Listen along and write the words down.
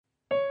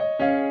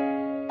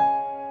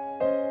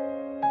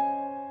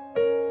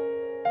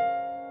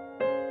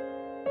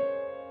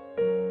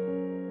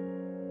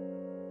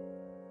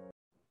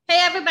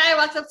everybody.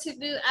 Welcome to a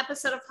new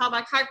episode of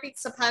Hallmark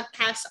Heartbeats, a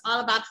podcast all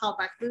about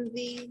Hallmark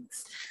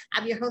movies.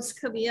 I'm your host,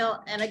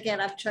 Camille, and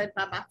again, I'm joined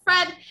by my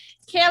friend,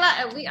 Kayla,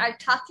 and we are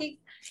talking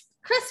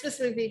Christmas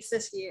movies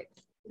this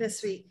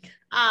week.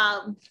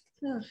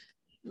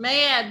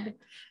 Man,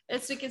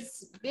 this week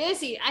is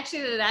busy.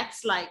 Actually, the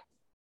next, 5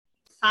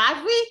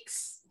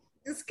 weeks,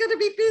 it's going to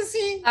be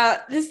busy.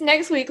 This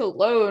next week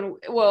alone,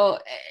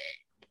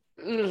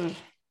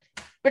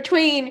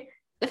 between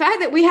the fact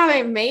that we have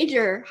a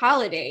major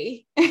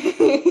holiday,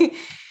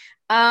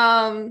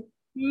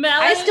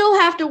 I still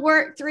have to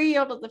work 3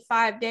 out of the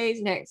 5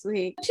 days next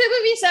week. The 2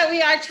 movies that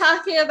we are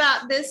talking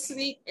about this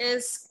week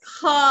is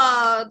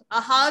called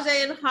A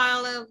Holiday in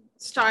Harlem,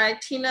 starring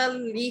Tina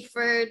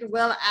Leaford,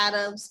 Will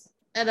Adams,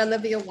 and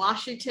Olivia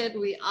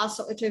Washington. We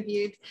also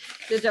interviewed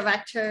the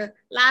director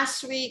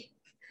last week,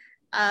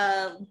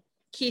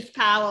 Keith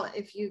Powell.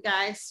 If you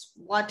guys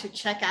want to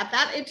check out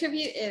that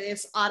interview, it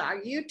is on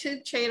our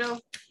YouTube channel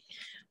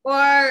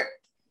or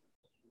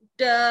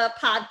the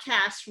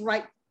podcast,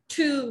 right?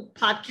 2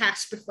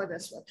 podcasts before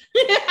this one.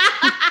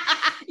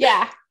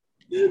 Yeah.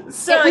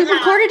 So we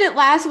recorded it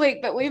last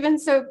week, but we've been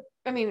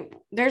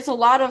there's a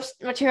lot of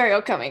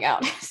material coming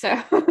out. So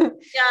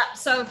yeah.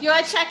 So if you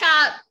want to check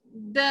out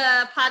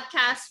the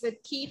podcast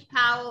with Keith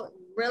Powell,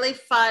 really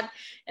fun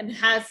and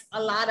has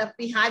a lot of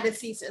behind the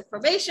scenes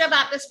information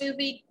about this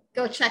movie,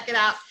 go check it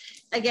out.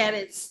 Again,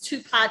 it's 2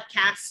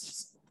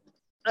 podcasts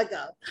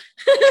ago.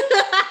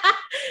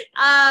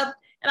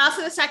 And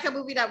also the second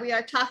movie that we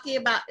are talking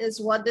about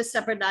is One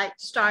December Night,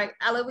 starring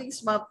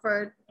Eloise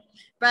Mumford,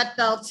 Brett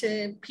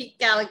Dalton, Pete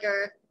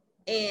Gallagher,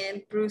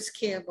 and Bruce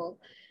Campbell.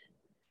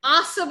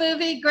 Awesome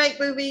movie, great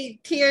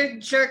movie, tear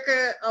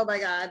jerker. Oh my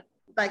God.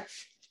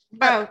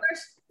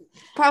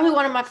 Probably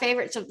one of my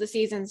favorites of the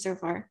season so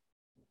far.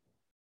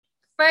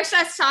 First,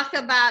 let's talk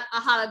about A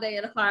Holiday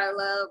in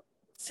Harlem,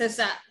 since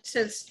that's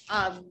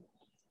in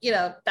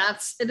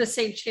the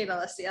same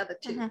channel as the other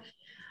 2.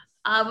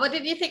 Mm-hmm. What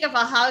did you think of A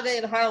Holiday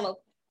in Harlem?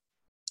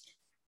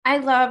 I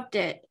loved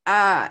it.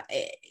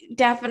 It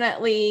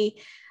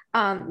definitely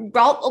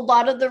brought a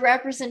lot of the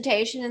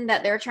representation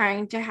that they're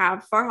trying to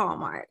have for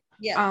Hallmark.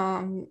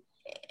 Yeah.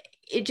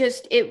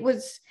 It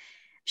was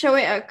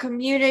showing a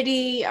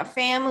community, a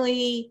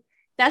family.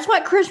 That's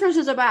what Christmas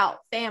is about,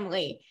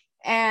 family.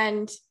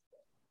 And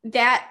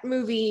that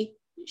movie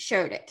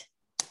showed it.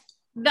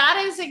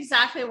 That is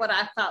exactly what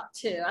I felt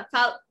too. I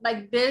felt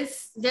like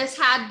this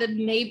had the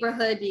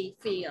neighborhoody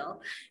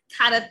feel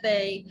kind of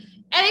thing.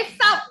 And it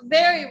felt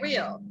very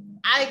real.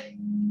 I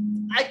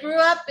didn't grow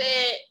up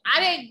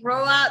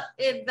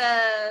in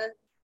the,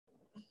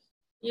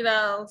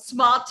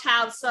 small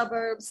town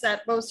suburbs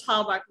that most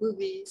Hallmark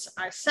movies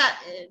are set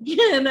in.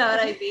 You know what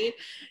I mean?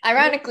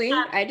 Ironically,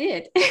 I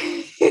did.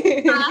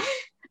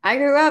 I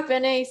grew up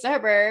in a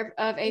suburb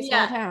of a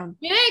small town.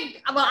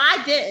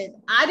 I did.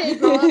 I didn't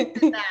grow up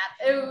in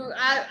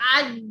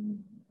that.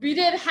 We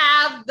didn't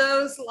have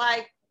those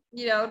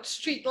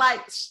street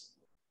lights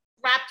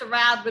wrapped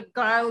around with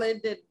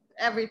garland and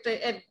everything,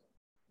 and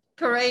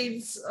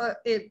parades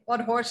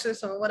on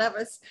horses or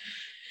whatever.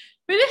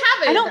 We didn't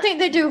have it. I don't think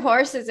they do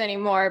horses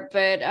anymore,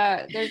 but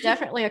there's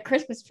definitely a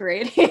Christmas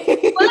parade.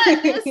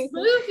 But this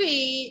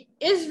movie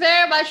is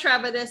very much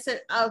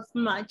reminiscent of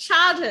my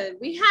childhood.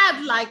 We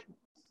had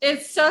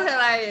it's so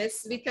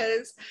hilarious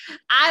because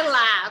I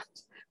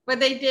laughed when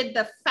they did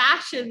the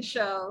fashion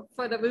show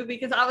for the movie,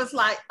 because I was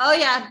like, oh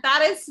yeah,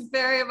 that is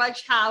very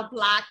much how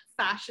Black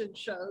fashion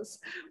shows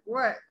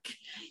work.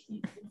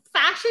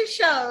 Fashion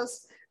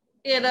shows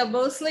in a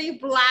mostly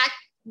Black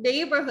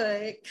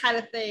neighborhood kind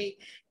of thing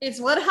is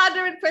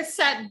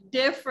 100%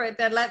 different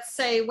than, let's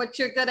say, what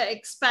you're going to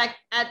expect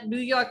at New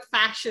York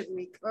Fashion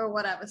Week or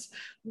whatever.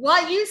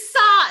 What you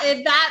saw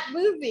in that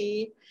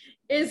movie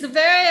is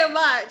very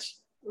much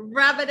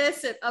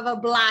reminiscent of a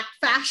Black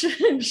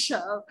fashion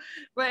show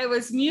where it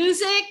was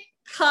music,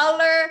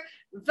 color,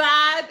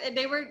 vibe, and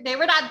they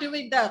were not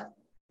doing the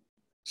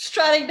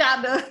strutting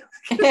down the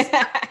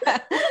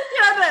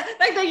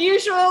the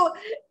usual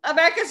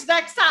America's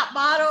Next Top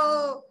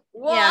Model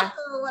walk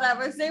or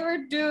whatever. It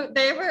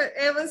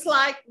was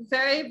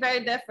very,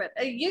 very different.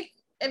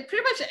 And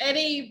pretty much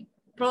any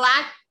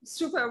Black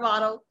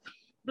supermodel,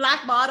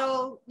 Black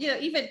model,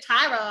 even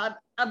Tyra on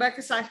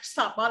America's Next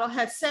Top Model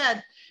has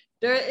said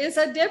there is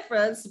a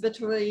difference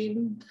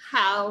between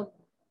how,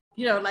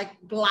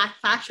 Black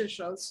fashion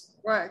shows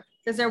work,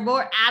 because they're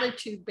more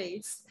attitude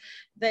based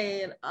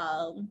than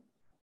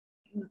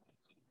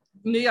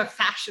New York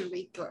Fashion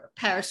Week or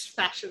Paris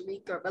Fashion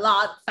Week or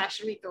Milan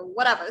Fashion Week or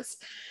whatever,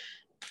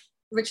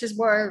 which is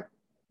more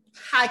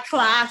high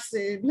class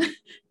and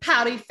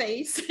pouty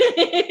face,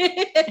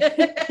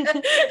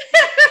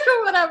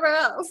 whatever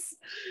else.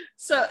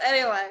 So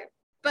anyway,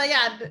 but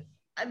yeah,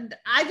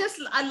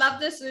 I love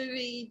this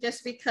movie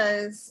just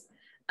because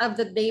of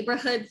the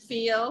neighborhood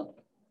feel,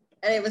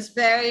 and it was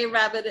very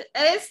reminiscent.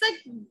 And it's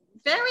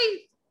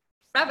very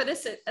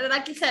reminiscent, and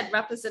like you said,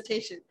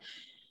 representation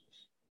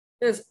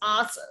is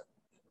awesome.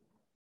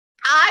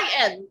 I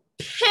am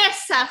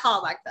pissed at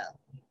Hallmark though.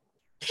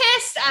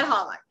 pissed at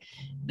Hallmark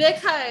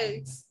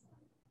because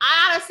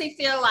I honestly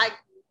feel like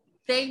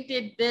they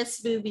did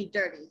this movie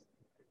dirty.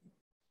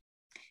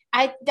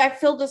 I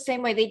feel the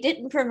same way. They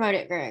didn't promote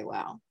it very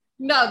well.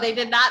 No, they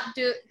did not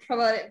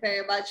promote it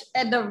very much.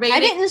 And the rating, I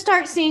didn't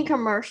start seeing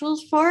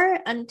commercials for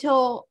it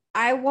until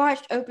I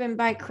watched Open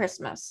by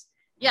Christmas.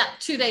 Yeah,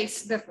 2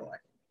 days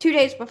before. 2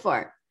 days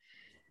before.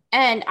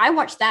 And I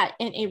watched that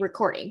in a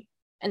recording.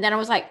 And then I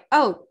was like,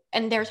 oh,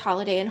 and there's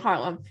Holiday in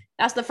Harlem.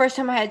 That's the first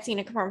time I had seen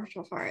a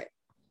commercial for it.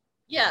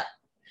 Yeah.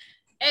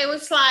 It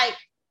was like,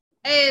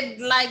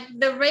 and like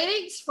the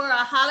ratings for A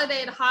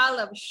Holiday in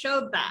Harlem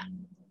showed that.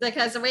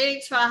 Because the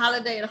ratings for A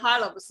Holiday in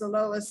Harlem was the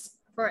lowest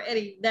for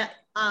any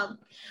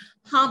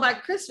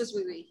Hallmark Christmas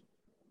movie.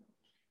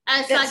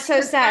 And it's so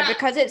sad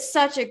because it's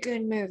such a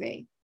good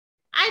movie.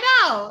 I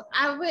know.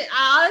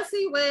 I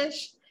honestly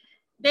wish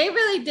they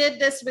really did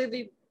this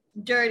movie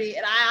dirty.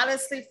 And I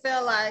honestly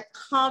feel like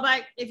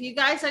Hallmark, if you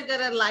guys are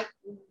gonna like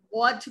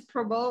want to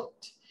promote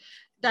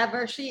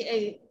diversity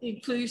and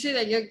inclusion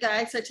and you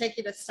guys are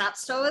taking a step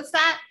towards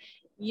that,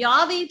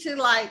 y'all need to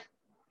like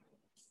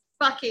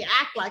fucking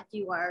act like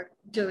you are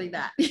doing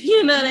that.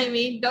 You know what I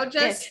mean? Don't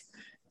just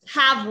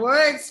have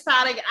words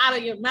spouting out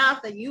of your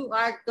mouth that you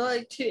are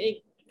going to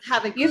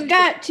have a. You've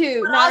got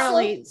to not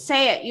only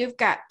say it, you've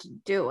got to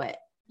do it.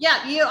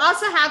 Yeah, you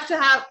also have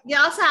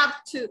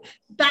to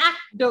back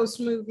those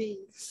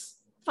movies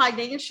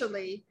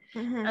financially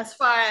as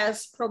far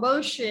as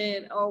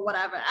promotion or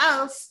whatever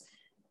else.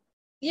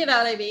 You know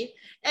what I mean?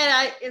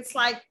 And it's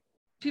like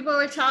people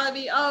were telling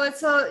me, oh,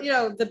 it's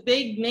the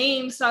big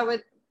names are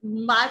with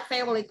My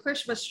Family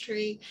Christmas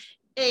Tree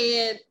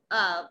and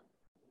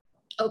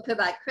Open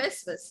by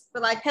Christmas.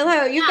 But like,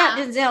 hello, you've got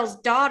Denzel's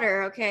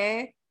daughter,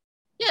 okay?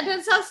 Yeah,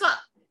 Denzel's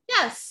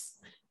yes.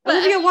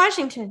 Olivia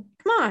Washington,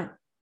 come on.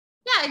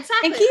 Yeah,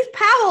 exactly. And Keith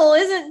Powell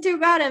isn't too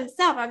bad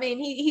himself. I mean,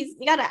 he's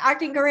got an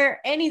acting career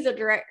and he's a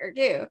director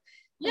too.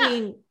 Yeah. I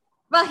mean,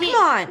 well, he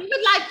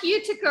would like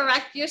you to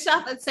correct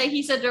yourself and say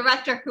he's a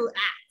director who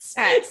acts.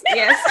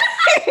 Yes.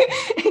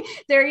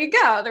 There you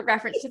go. The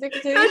reference to the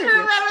interview.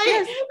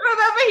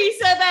 Remember he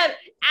said that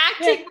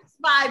acting was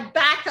my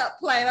backup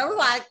plan. I was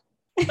like,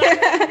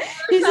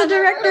 he's a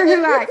director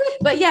who acts.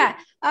 But yeah,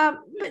 but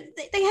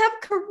they have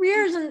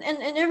careers and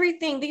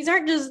everything. These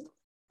aren't just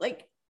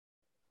like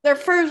their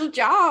first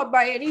job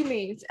by any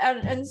means.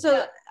 And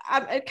so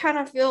I kind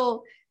of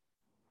feel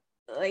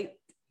like,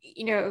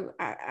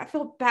 I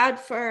feel bad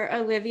for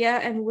Olivia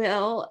and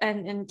Will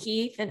and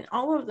Keith and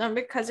all of them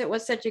because it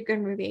was such a good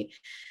movie.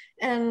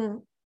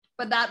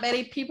 But not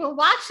many people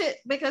watch it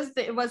because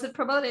it wasn't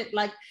promoted.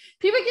 Like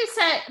people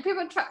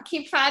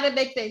keep trying to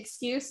make the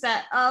excuse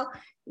that, a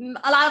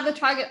lot of the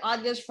target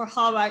audience for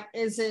Hallmark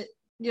isn't,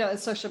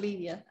 social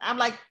media. I'm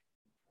like,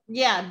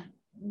 yeah,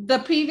 the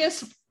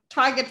previous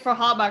target for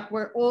Hallmark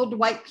were old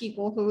white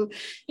people who,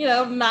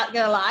 not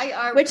gonna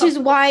lie, which is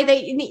why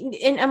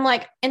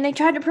and they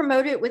tried to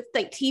promote it with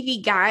like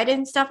TV Guide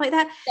and stuff like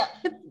that. Yeah.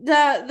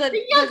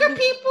 The younger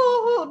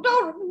people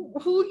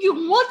who you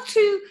want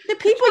to, the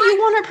people you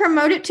want to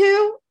promote it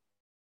to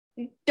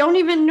don't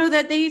even know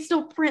that they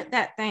still print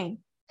that thing.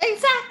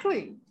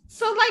 Exactly.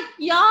 So like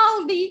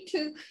y'all need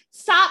to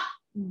stop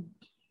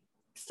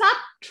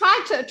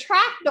trying to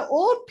attract the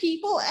old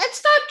people and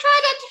start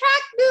trying to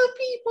attract new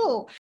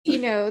people.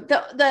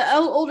 The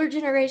older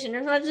generation,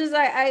 as much as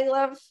I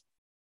love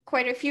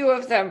quite a few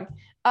of them,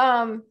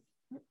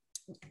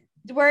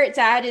 where it's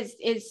at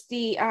is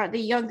the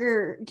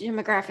younger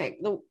demographic,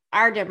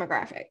 our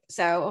demographic.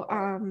 So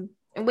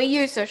and we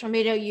use social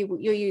media, you'll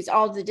use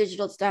all the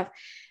digital stuff,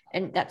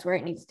 and that's where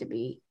it needs to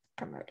be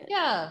promoted.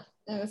 Yeah.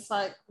 And it's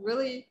like it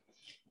really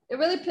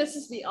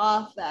pisses me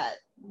off that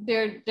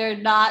they're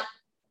not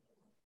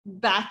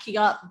backing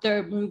up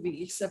their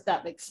movies, if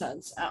that makes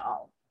sense at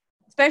all.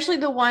 Especially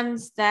the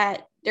ones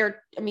that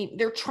they're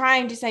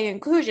trying to say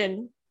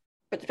inclusion,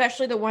 but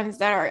especially the ones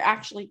that are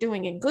actually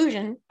doing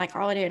inclusion, like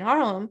Holiday in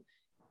Harlem,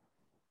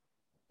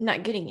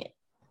 not getting it.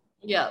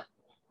 Yeah.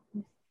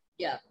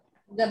 Yeah.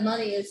 The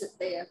money isn't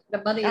there.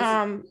 The money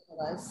isn't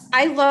there.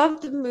 I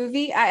love the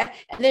movie. And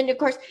then of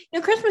course,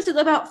 Christmas is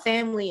about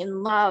family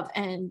and love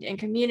and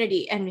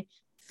community and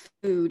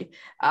food.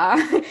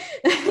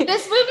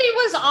 This movie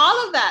was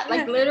all of that.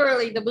 Like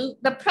literally,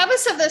 the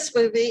premise of this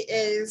movie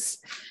is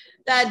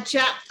that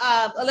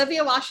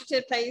Olivia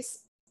Washington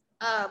plays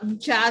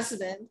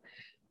Jasmine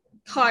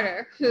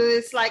Carter, who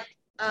is like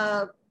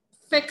a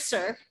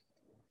fixer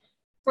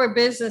for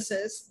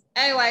businesses.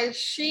 Anyway,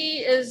 she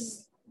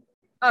is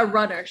a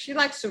runner. She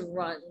likes to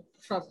run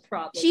from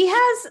problems. She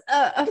has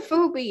a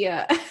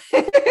phobia. As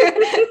soon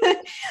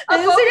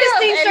as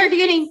things start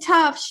getting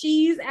tough,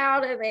 she's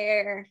out of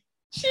there.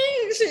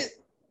 She's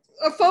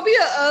a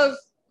phobia of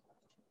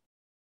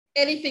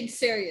anything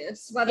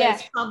serious, whether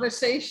it's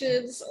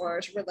conversations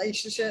or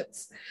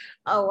relationships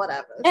or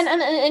whatever.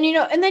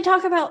 And they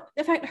talk about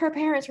the fact her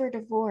parents were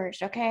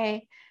divorced.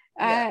 Okay,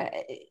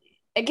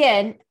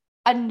 again,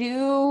 a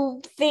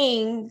new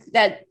thing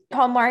that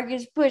Hallmark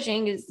is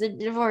pushing is the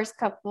divorced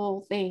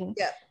couple thing.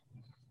 Yeah,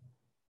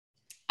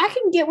 I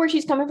can get where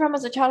she's coming from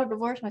as a child of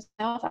divorce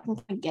myself. I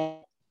can get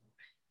it.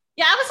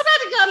 Yeah, I was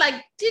about to go,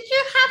 like, did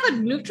you have a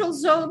neutral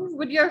zone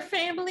with your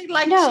family?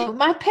 Like, no,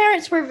 my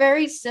parents were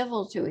very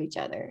civil to each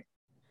other.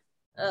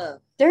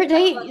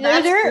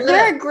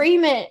 Their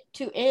agreement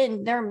to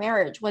end their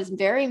marriage was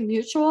very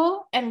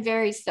mutual and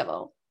very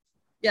civil.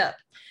 Yeah.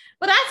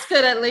 Well, that's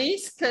good at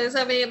least, because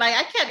I mean, like,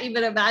 I can't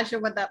even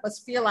imagine what that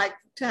must feel like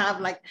to have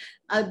like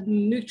a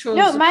neutral.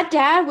 No, my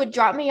dad would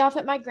drop me off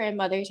at my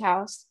grandmother's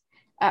house,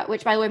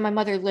 which, by the way, my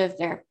mother lived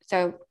there,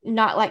 so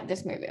not like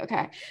this movie,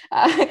 okay?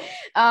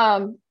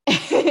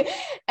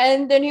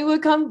 And then he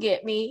would come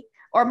get me,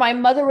 or my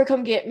mother would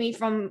come get me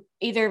from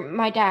either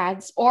my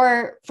dad's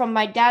or from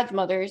my dad's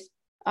mother's.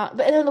 But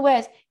in the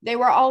West, they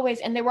were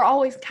always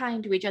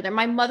kind to each other.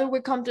 My mother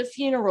would come to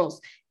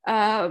funerals.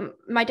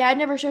 My dad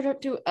never showed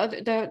up to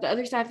the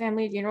other side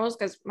family funerals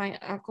because my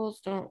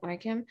uncles don't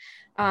like him.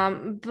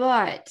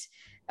 But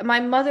my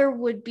mother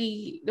would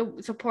be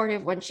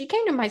supportive when she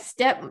came to my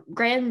step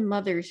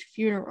grandmother's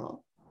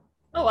funeral.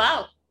 Oh,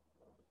 wow.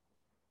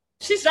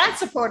 She's that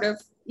supportive.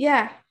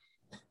 Yeah.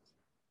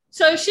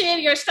 So she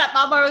and your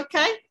stepmom are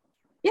okay?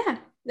 Yeah,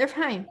 they're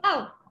fine.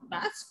 Oh,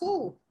 that's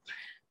cool.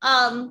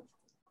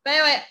 But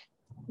anyway,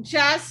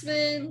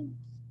 Jasmine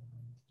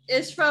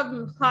is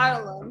from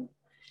Harlem,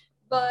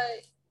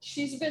 but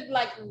she's been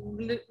like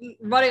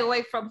running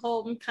away from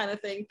home kind of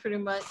thing, pretty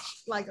much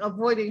like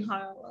avoiding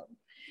Harlem.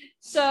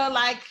 So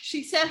like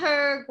she sent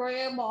her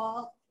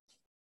grandma,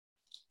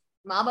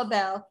 Mama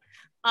Bell,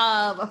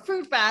 a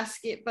fruit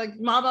basket, but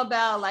Mama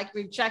Bell like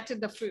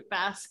rejected the fruit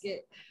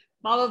basket.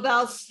 Mama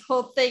Bell's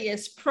whole thing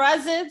is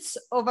presents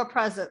over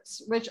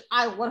presents, which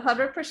I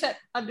 100%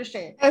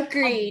 understand.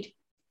 Agreed.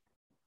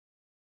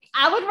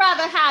 I would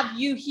rather have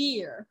you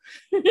here.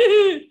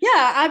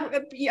 Yeah,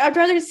 I'd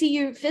rather see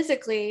you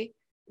physically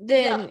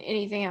than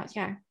anything else.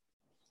 Yeah.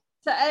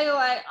 So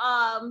anyway,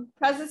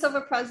 presents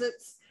over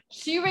presents.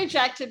 She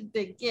rejected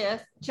the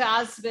gift.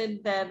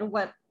 Jasmine then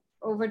went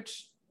over to,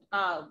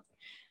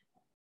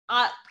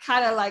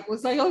 kind of like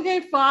was like,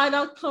 okay, fine,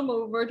 I'll come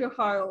over to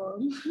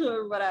Harlem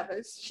or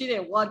whatever. She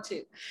didn't want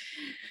to.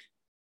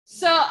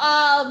 So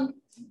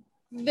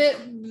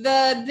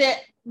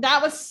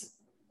that was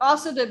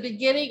also the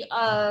beginning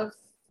of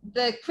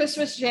the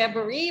Christmas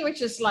Jamboree,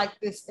 which is like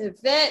this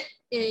event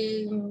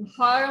in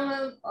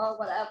Harlem or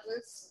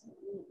whatever.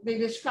 They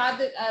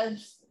described it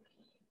as,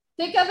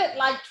 think of it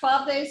like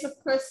 12 days of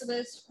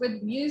Christmas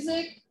with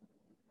music,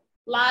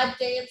 live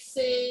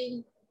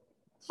dancing,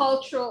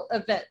 cultural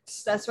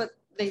events. That's what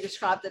they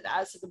described it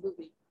as in the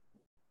movie.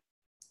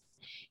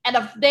 And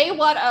of day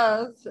one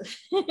of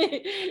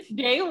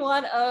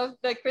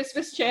the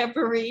Christmas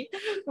Jamboree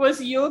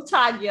was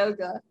Yuletide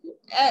yoga.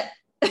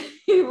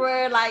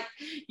 Where like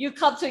you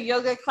come to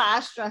yoga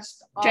class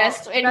dressed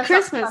in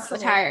Christmas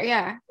attire.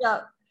 Yeah.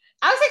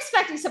 I was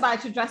expecting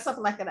somebody to dress up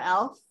like an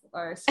elf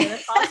or Santa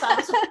Claus.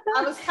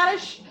 I was kind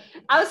of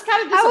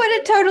I would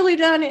have totally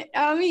done it.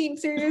 I mean,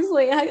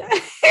 seriously. I was kind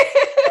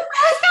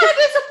of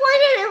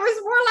disappointed. It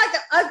was more like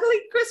an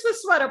ugly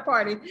Christmas sweater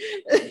party.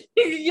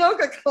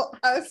 Yoga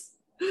class.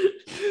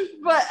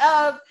 But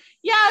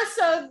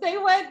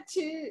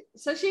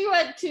so she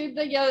went to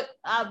the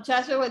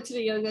Jasmine went to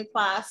the yoga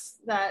class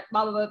that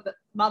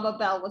Mama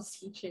Bell was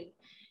teaching.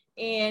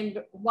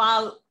 And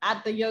while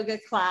at the yoga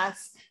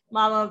class,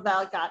 Mama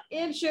Bell got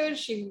injured.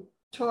 She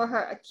tore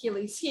her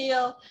Achilles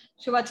heel.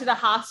 She went to the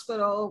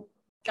hospital,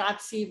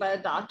 got seen by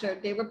a doctor.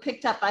 They were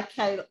picked up by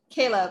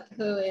Caleb,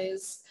 who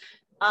is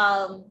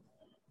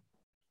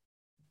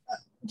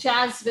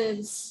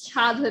Jasmine's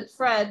childhood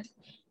friend.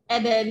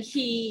 And then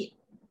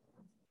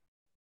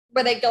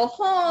when they go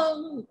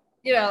home,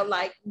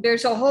 like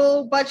there's a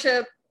whole bunch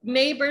of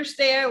neighbors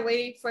there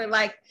waiting for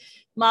like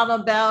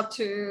Mama Bell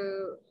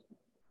to,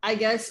 I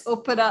guess,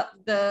 open up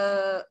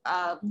the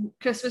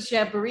Christmas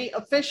Jamboree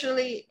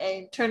officially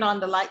and turn on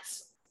the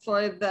lights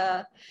for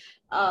the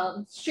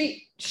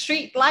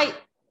street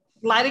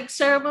lighting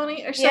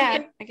ceremony or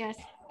something. Yeah, I guess.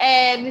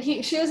 And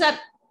she was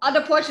on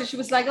the porch and she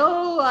was like,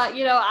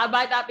 I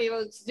might not be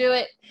able to do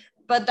it.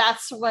 But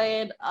that's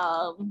when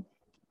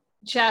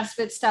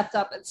Jasmine stepped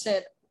up and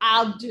said,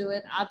 I'll do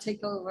it. I'll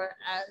take over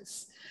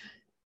as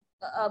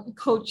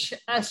coach,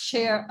 as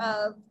chair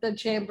of the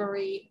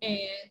Jamboree.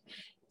 And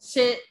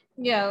sit,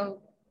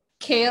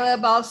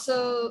 Caleb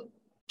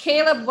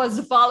was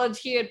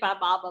volunteered by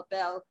Mama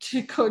Bell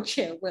to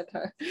co-chair with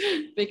her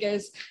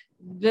because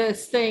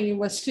this thing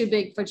was too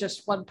big for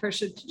just one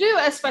person to do,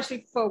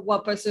 especially for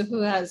one person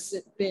who has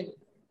been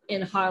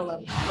in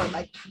Harlem for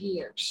like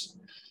years.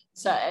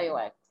 So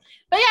anyway,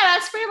 but yeah,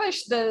 that's pretty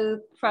much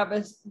the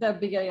premise, the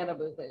beginning of the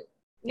movie.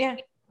 Yeah.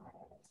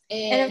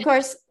 And of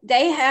course,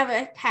 they have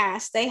a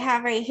past. They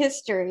have a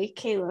history,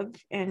 Caleb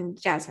and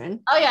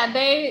Jasmine. Oh yeah,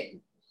 they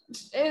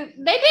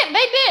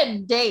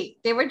didn't date.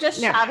 They were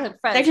just childhood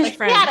friends. They're just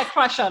friends. He had a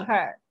crush on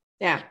her.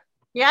 Yeah.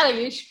 He had a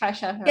huge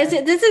crush on her. Yes,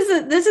 this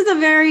is a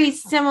very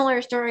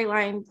similar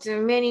storyline to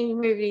many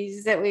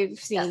movies that we've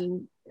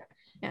seen.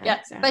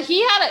 Yeah, so. But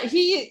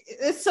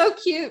it's so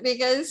cute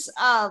because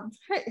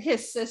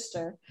his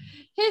sister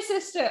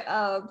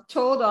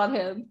told on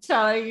him,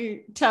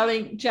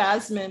 telling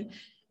Jasmine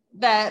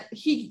that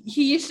he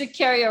used to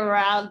carry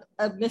around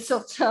a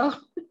mistletoe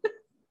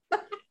in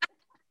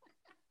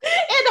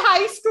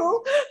high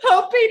school,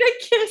 hoping to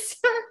kiss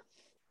her.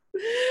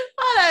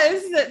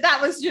 Oh,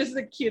 that was just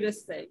the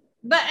cutest thing.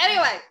 But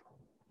anyway,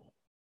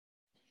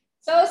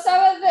 so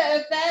some of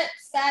the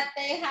events that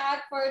they have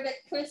for the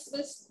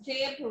Christmas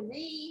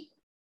Jamboree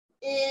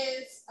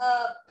is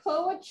a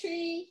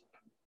poetry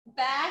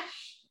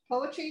bash,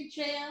 poetry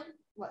jam.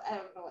 Well, I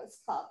don't know what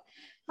it's called.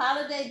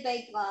 Holiday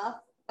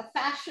bake-off, a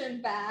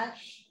fashion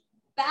bash,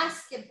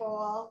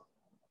 basketball,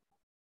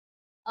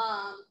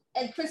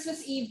 and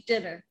Christmas Eve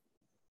dinner.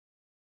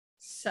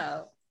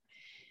 So,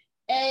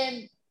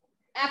 and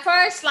at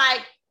first,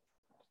 like,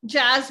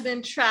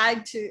 Jasmine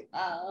tried to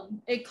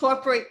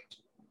incorporate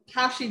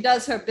how she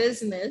does her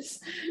business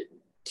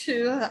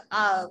to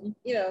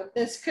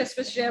this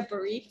Christmas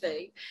Jamboree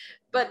thing,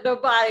 but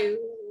nobody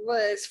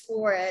was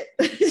for it.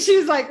 She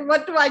was like,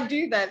 what do I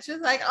do then? She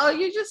was like, oh,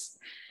 you just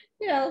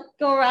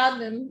go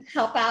around and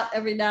help out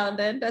every now and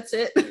then. That's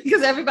it.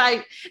 Because everybody,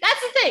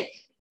 that's the thing.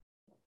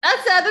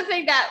 That's the other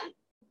thing that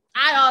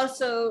I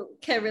also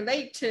can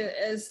relate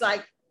to is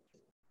like,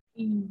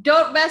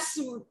 don't mess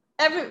with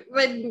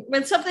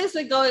when something's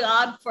been going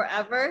on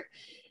forever,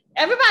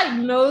 everybody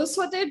knows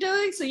what they're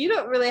doing, so you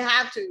don't really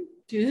have to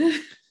do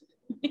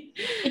it.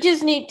 You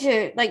just need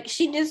to, like,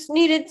 she just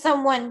needed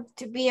someone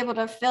to be able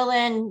to fill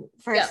in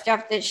for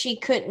stuff that she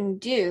couldn't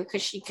do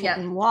because she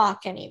couldn't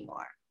walk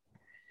anymore.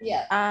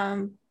 Yeah.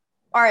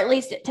 Or at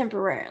least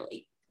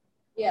temporarily.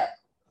 Yeah.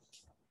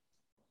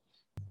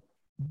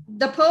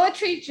 The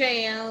poetry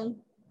jam,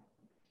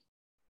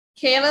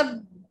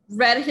 Caleb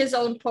read his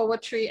own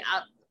poetry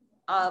out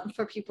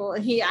for people,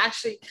 and he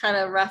actually kind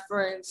of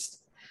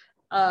referenced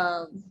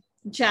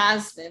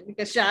Jasmine,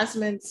 because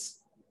Jasmine's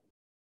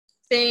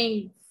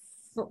thing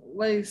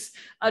was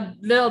a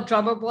little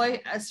drummer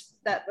boy, as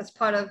that was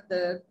part of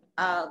the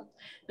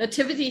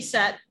nativity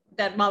set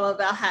that Mama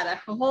Belle had at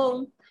her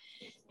home,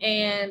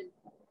 and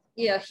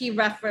he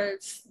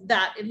referenced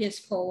that in his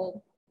poem.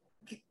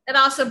 And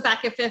also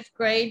back in 5th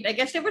grade, I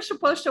guess they were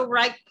supposed to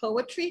write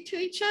poetry to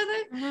each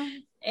other,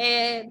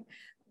 and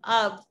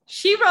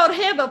she wrote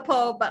him a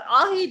poem, but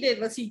all he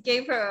did was he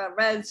gave her a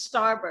red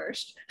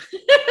starburst.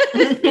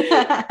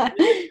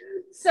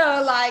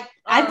 So like,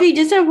 I'd be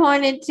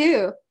disappointed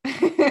too.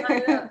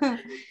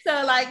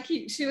 So like,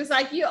 she was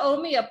like, you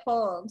owe me a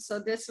poem. So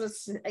this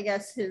was, I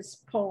guess, his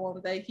poem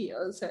that he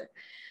owes her.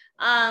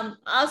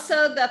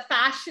 Also the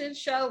fashion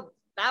show,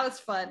 that was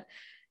fun.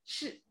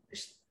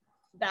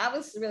 That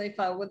was really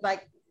fun with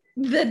like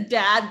the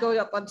dad going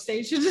up on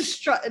stage and just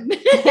strutting.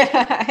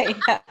 Yeah.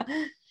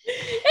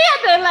 He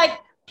had the like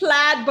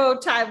plaid bow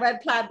tie,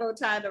 red plaid bow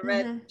tie, and a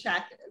red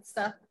jacket and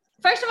stuff.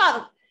 First of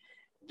all,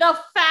 the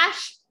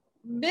fashion,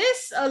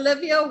 Miss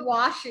Olivia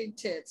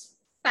Washington's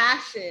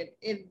fashion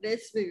in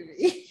this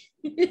movie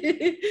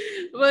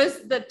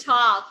was the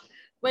top.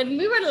 When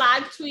we were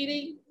live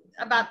tweeting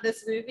about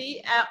this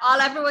movie,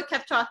 all everyone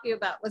kept talking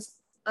about was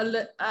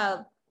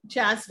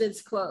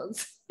Jasmine's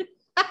clothes.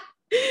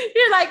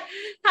 You're like,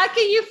 how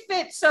can you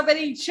fit so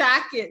many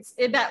jackets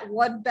in that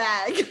one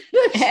bag?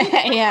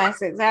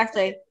 Yes,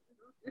 exactly.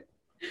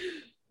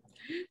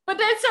 But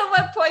then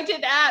someone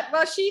pointed out,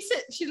 well, she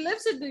said she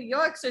lives in New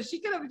York, so she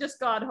could have just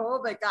gone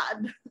home and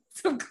gotten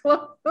some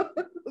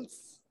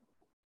clothes.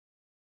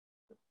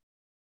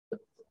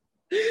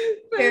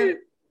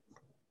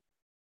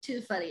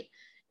 Too funny.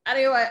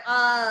 Anyway,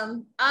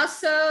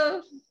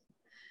 also,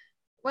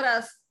 what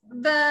else?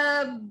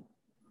 The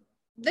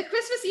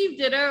Christmas Eve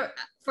dinner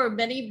for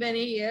many,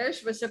 many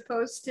years was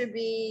supposed to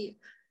be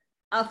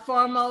a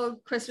formal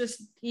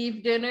Christmas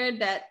Eve dinner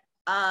that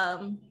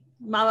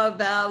Mama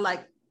Belle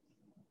like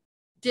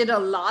did a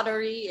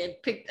lottery and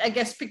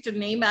picked a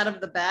name out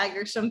of the bag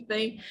or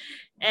something.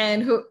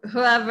 And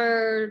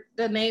whoever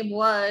the name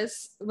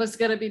was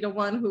going to be the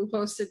one who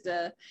hosted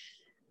the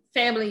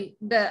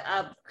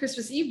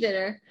Christmas Eve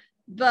dinner.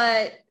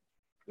 But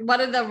one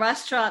of the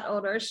restaurant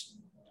owners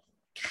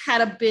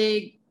had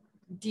made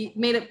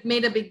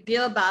a big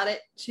deal about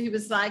it. She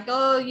was like,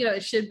 oh,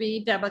 it should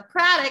be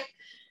democratic,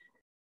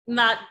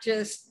 not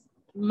just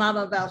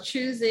Mama Belle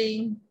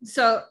choosing.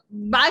 So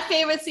my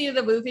favorite scene of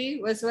the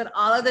movie was when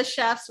all of the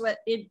chefs went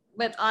to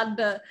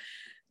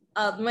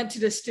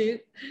the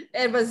stoop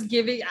and was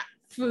giving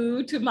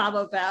food to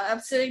Mama Belle. I'm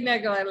sitting there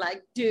going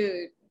like,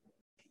 dude,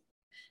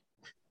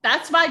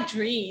 that's my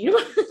dream.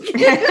 Have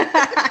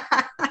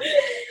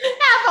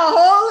a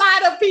whole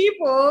lot of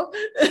people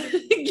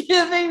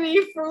giving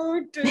me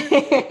food.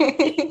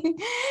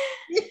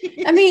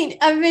 I mean,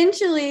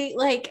 eventually,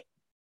 like,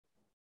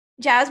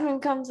 Jasmine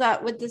comes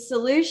up with the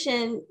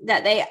solution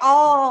that they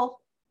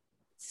all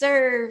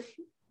serve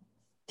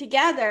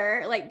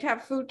together, like to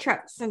have food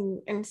trucks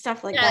and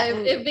stuff like that.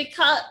 It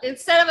because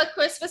instead of a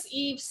Christmas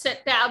Eve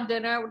sit down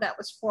dinner that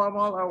was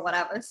formal or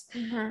whatever,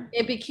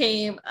 it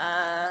became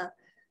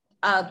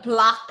a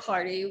block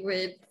party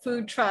with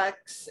food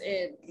trucks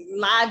and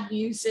live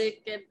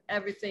music and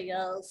everything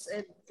else.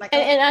 And like,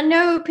 and I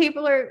know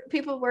people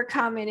were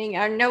commenting.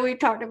 I know we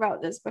talked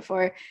about this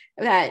before,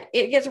 that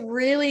it gets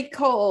really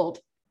cold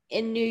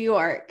in New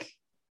York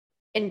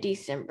in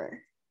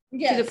December.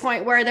 Yes. To the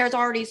point where there's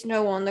already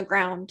snow on the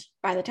ground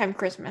by the time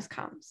Christmas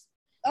comes.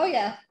 Oh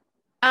yeah.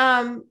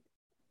 And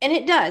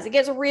it does. It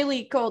gets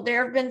really cold.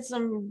 There have been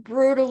some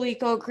brutally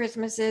cold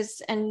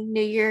Christmases and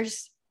New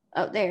Year's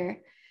up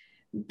there,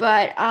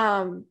 but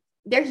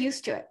they're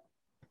used to it.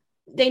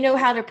 They know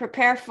how to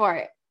prepare for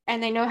it,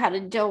 and they know how to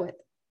deal with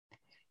it.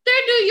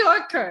 They're New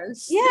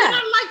Yorkers. Yeah. They're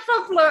not like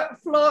from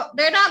Florida.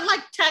 They're not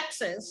like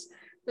Texas,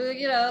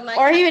 you know, like,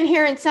 or even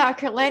here in South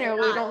Carolina,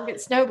 we don't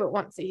get snow but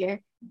once a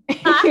year.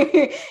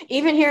 Huh?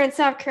 Even here in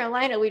South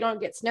Carolina, we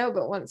don't get snow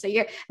but once a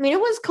year. I mean,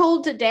 it was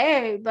cold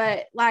today,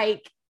 but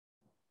like,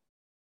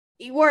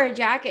 you wore a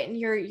jacket and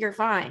you're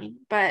fine.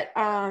 But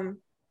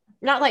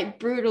not like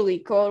brutally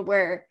cold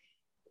where,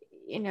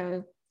 you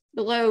know,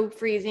 below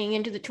freezing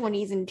into the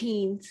 20s and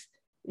teens.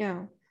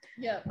 No.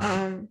 Yeah.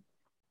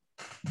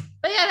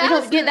 But yeah, we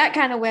don't get that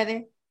kind of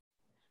weather.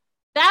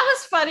 That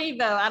was funny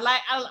though.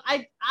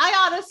 I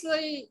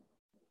honestly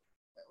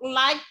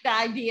like the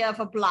idea of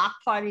a block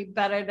party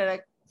better than a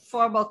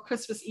formal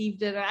Christmas Eve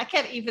dinner. I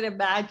can't even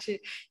imagine.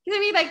 You know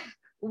what I mean? Like,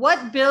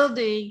 what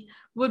building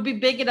would be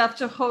big enough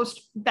to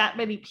host that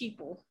many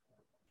people?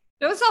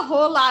 There was a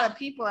whole lot of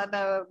people at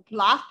the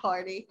block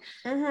party.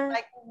 Mm-hmm.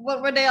 Like,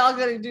 what were they all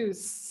going to do?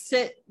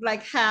 Sit,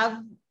 like,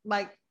 have,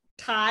 like,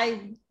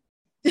 time?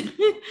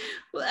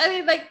 I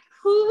mean, like,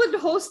 who would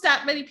host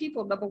that many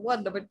people? Number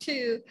one. Number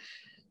two.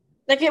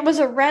 Like, it was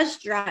a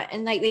restaurant,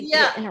 and, like, they did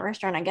it in a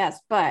restaurant, I guess,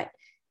 but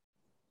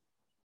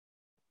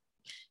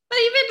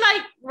even,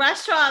 like,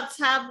 restaurants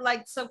have,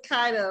 like, some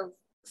kind of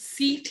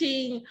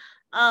seating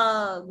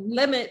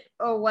limit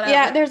or whatever.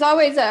 Yeah, there's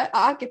always a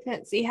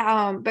occupancy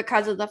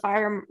because of the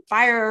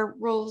fire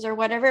rules or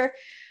whatever.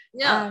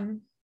 Yeah.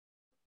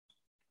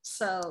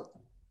 So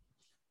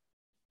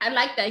I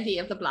like the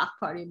idea of the block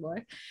party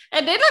more,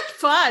 and they looked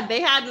fun.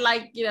 They had,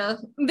 like, you know,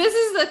 this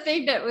is the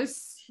thing that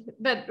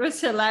was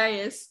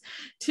hilarious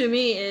to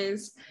me,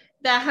 is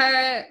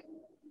that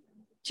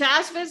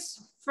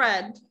Jasmine's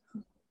friend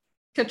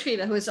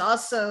Katrina, who is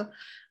also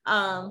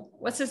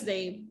what's his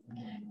name,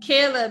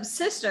 Caleb's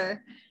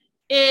sister,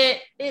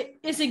 it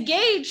is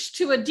engaged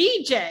to a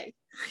DJ.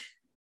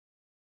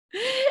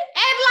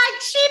 And like,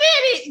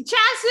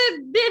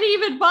 Jasmine didn't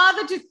even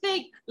bother to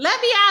think,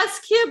 let me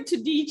ask him to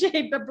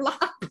DJ the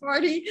block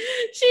party.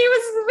 She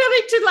was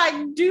willing to like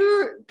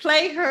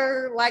play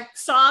her like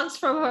songs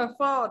from her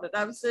phone. And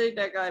I'm sitting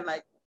there going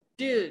like,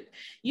 dude,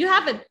 you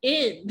have an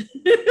in.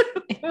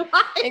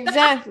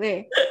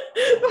 Exactly.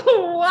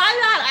 Why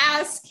not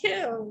ask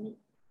him?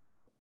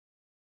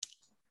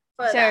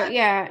 So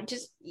yeah,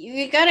 just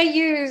you gotta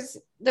use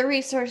the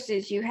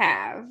resources you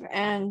have,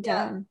 and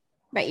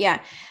but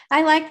yeah,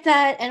 I like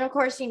that. And of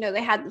course, you know,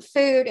 they had the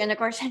food, and of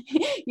course, in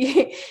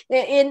the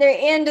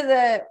end of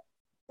the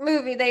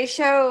movie, they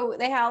show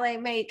how they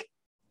make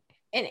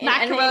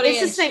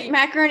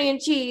macaroni and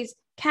cheese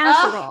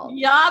casserole. Oh,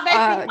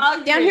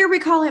 yeah, down here we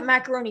call it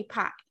macaroni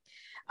pie.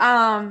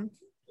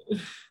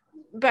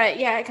 But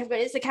yeah, but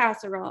it's a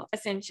casserole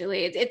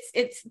essentially.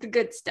 It's the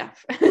good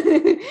stuff.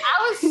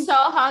 I was so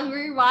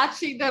hungry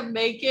watching them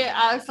make it.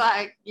 I was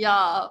like,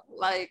 y'all,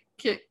 like,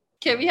 can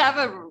we have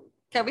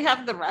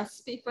the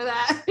recipe for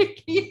that? Can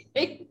you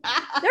make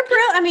that? They're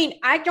brilliant. I mean,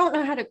 I don't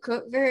know how to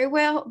cook very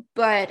well,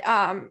 but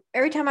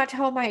every time I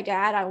tell my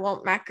dad I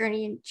want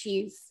macaroni and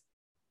cheese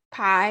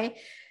pie,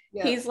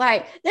 he's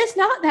like, "That's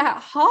not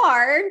that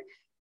hard."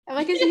 I'm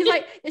like, he's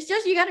like, "It's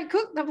just you got to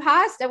cook the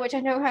pasta," which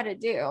I know how to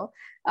do.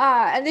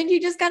 And then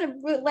you just got to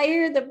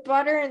layer the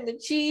butter and the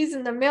cheese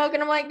and the milk.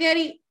 And I'm like,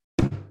 Daddy,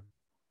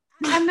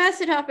 I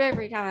mess it up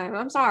every time.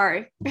 I'm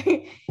sorry.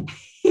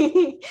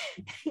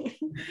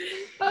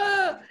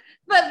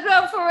 But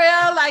no, for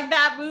real, like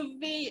that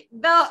movie,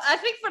 no, I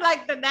think for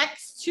like the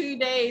next 2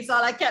 days,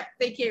 all I kept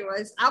thinking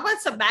was, I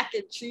want some mac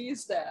and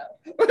cheese now.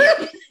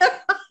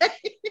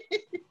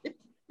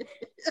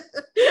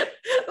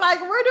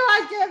 Like, where do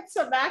I get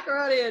some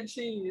macaroni and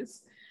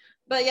cheese?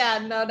 But yeah,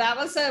 no, that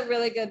was a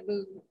really good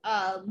movie.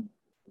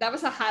 That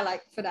was a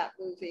highlight for that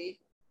movie.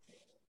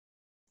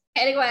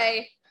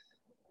 Anyway,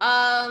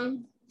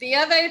 the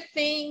other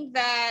thing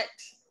that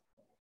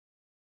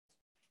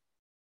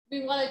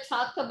we want to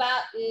talk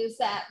about is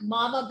that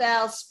Mama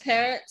Belle's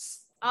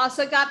parents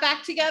also got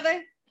back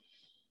together.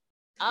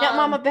 Not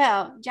Mama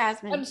Belle,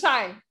 Jasmine. I'm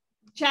sorry,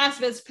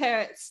 Jasmine's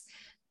parents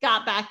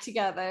got back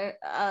together.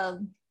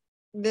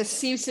 This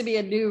seems to be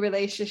a new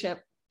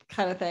relationship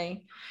kind of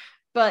thing.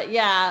 But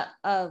yeah,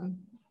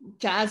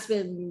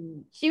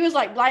 Jasmine, she was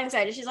like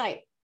blindsided. She's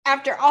like,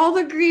 after all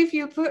the grief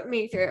you put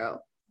me through.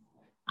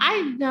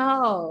 I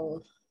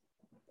know.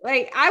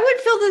 Like, I would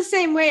feel the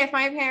same way if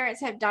my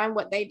parents had done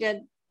what they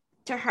did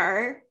to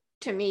her,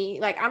 to me.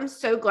 Like, I'm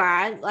so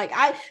glad. Like,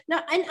 I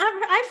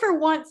for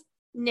once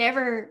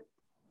never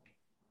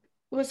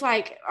was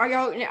like, are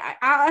y'all,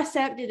 I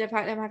accepted the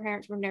fact that my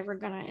parents were never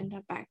going to end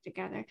up back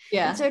together.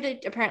 Yeah. And so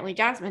did apparently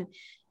Jasmine.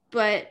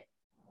 But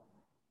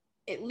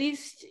at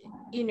least,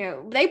 you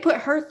know, they put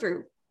her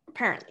through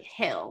apparently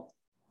hell.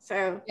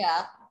 So,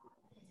 yeah.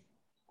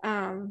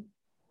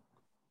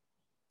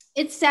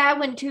 It's sad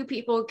when two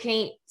people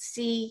can't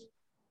see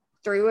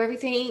through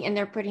everything and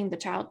they're putting the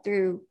child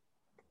through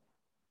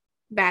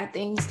bad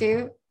things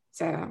too.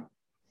 So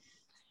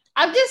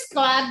I'm just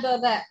glad though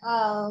that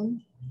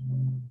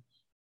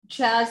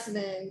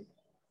Jasmine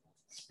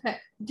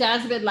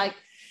like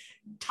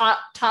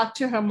talked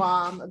to her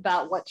mom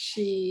about what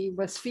she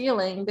was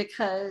feeling,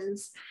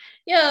 because,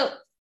 you know,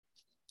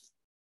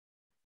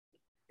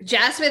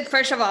 Jasmine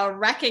first of all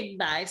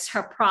recognized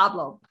her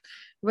problem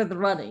with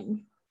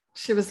running.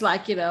 She was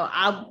like, you know,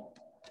 I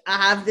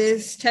have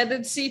this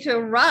tendency to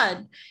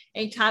run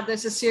anytime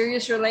there's a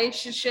serious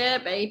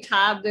relationship,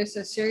 anytime there's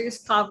a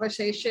serious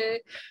conversation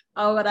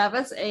or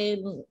whatever.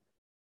 And,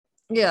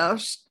 you know,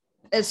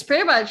 it's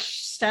pretty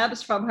much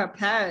stems from her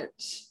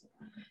parents,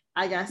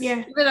 I guess. Yeah.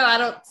 Even though I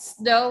don't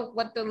know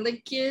what the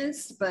link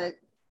is, but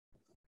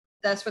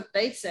that's what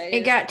they say.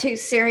 It got too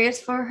serious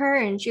for her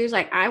and she was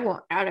like, I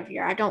want out of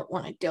here. I don't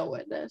want to deal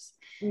with this.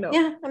 No.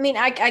 Yeah, I mean,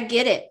 I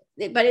get it.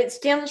 But it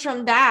stems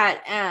from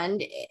that,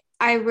 and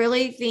I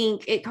really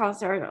think it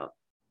caused her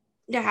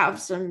to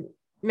have some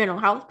mental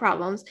health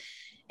problems.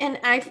 And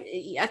I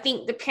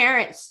think the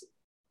parents,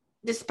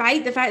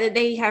 despite the fact that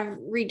they have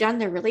redone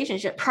their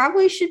relationship,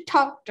 probably should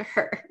talk to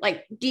her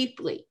like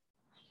deeply,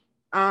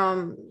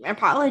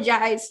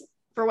 apologize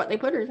for what they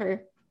put her through.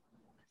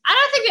 I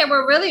don't think they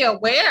were really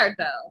aware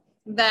though,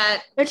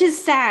 that, which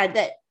is sad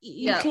that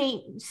you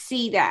can't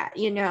see that,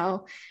 you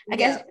know. I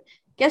guess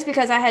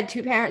because I had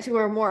two parents who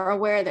were more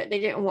aware that they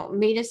didn't want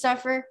me to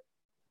suffer.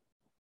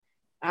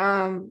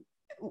 Well,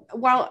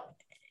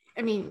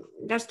 I mean,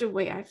 that's the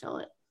way I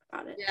felt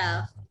about it.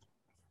 Yeah.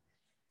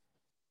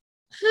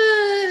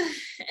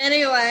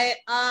 Anyway,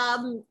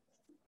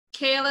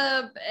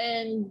 Caleb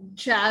and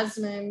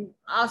Jasmine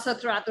also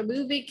throughout the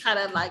movie kind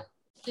of like,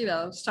 you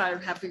know,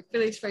 started having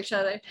feelings for each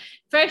other.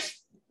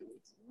 First,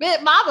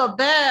 with Mama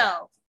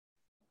Belle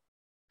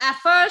at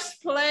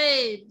first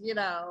played, you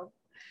know,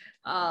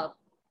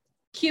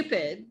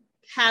 Cupid,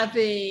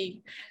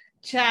 having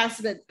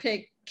Jasmine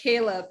pick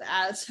Caleb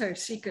as her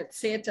secret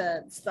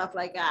Santa and stuff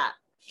like that.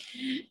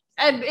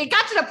 And it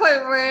got to the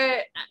point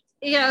where,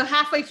 you know,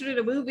 halfway through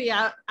the movie,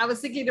 I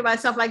was thinking to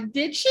myself, like,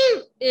 did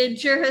she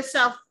injure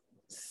herself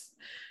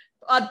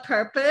on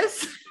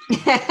purpose?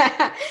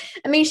 I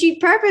mean, she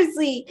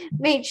purposely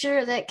made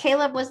sure that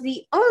Caleb was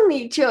the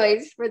only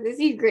choice for the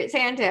secret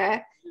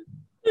Santa.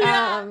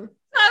 Yeah. I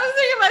was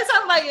thinking to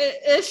myself, like,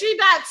 is she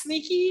not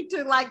sneaky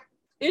to like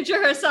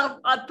injure herself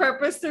on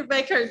purpose to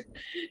make I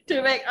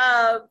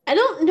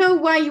don't know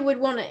why you would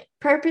want to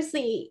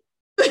purposely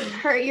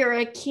hurt your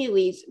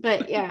Achilles,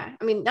 but yeah,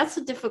 I mean, that's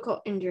a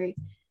difficult injury.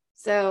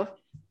 So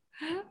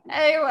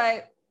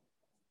anyway,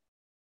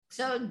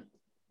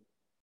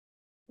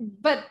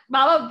 but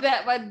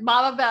when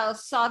Mama Belle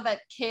saw that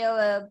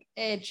Caleb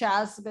and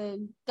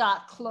Jasmine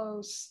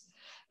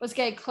was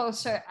getting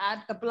closer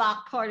at the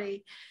block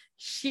party,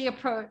 she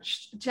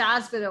approached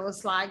Jasmine and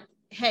was like,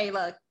 hey,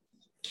 look,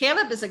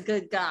 Caleb is a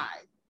good guy.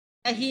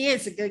 And he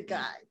is a good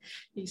guy.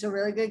 He's a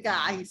really good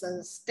guy. He's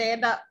a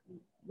stand-up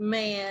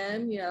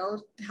man, you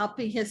know,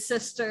 helping his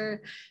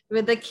sister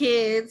with the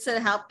kids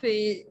and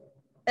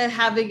and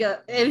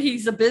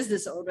he's a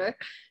business owner,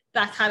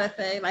 that kind of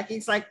thing. Like,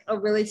 he's like a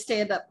really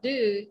stand-up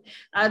dude.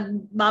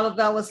 And Mama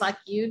Belle was like,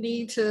 you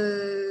need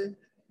to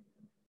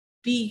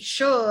be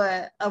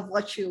sure of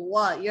what you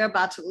want. You're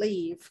about to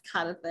leave,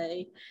 kind of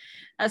thing,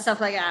 and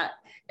stuff like that.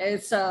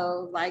 And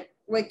so, like,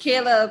 when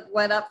Caleb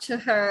went up to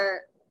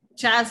her,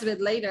 Jasmine,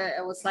 later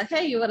and was like,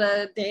 hey, you want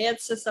to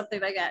dance or something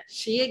like that,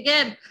 she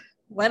again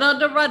went on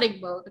the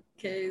running mode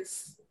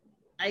because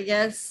I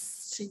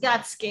guess she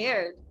got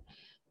scared.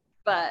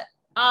 But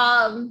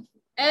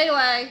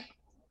anyway,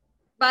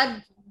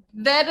 by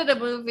the end of the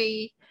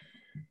movie,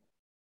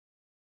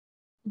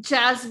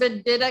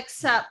 Jasmine did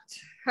accept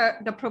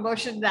the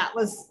promotion that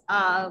was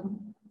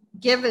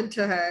given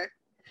to her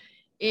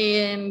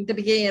in the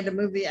beginning of the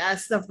movie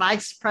as the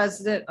vice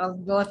president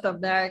of North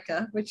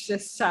America, which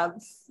just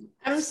sounds...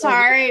 I'm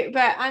sorry,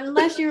 but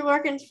unless you're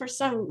working for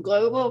some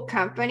global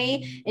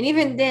company, and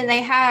even then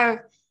they have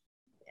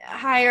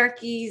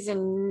hierarchies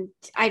and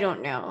I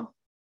don't know.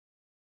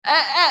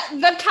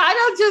 The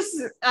title just...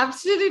 I'm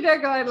sitting there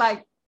going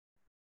like,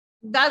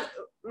 it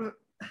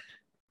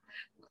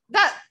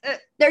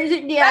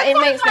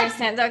makes no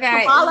sense.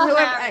 Okay.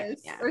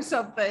 Or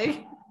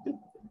something.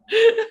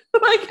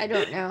 Like, I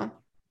don't know.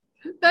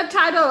 The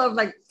title of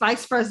like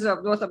vice president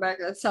of North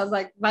America sounds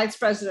like vice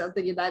president of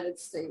the United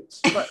States.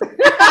 But...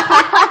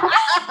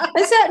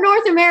 Is that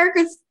North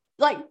America's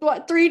like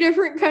what, 3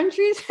 different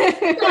countries?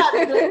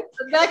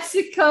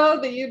 Mexico,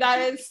 the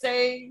United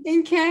States,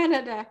 and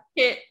Canada.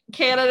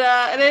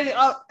 And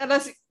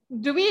then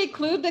do we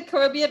include the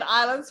Caribbean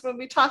islands when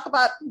we talk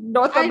about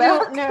North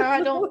America?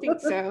 I don't think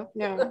so.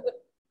 No.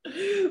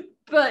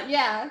 But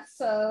yeah,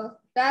 so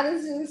That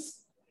is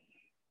just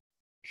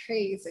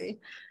crazy.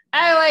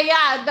 Anyway,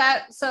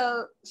 yeah,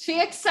 so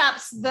she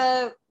accepts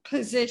the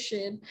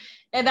position,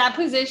 and that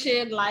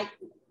position like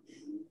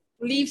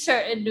leaves her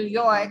in New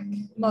York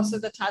most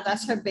of the time.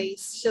 That's her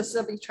base. She'll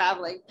still be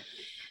traveling.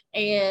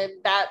 And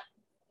that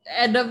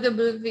end of the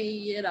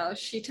movie,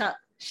 she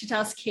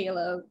tells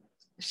Caleb,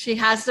 she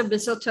has the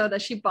mistletoe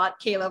that she bought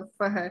Caleb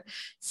for her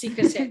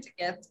Secret Santa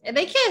gift, and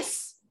they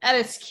kiss, and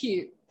it's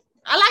cute.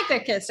 I like their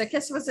kiss. Their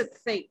kiss wasn't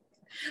fake.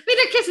 I mean,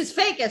 their kiss is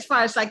fake as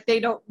far as like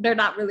they're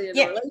not really in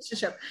a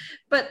relationship,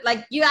 but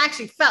like you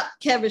actually felt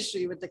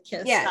chemistry with the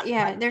kiss.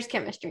 Yeah, there's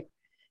chemistry.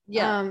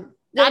 Yeah,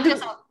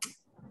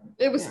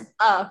 it was.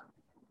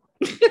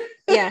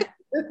 Yeah,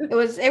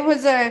 it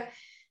was a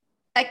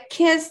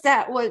kiss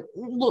that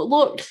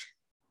looked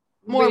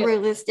more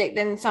realistic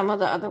than some of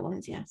the other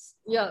ones. Yes.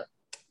 Yeah.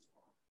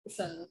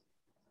 So,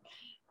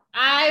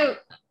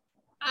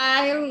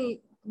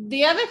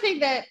 the other thing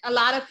that a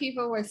lot of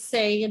people were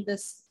saying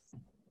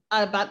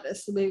about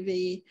this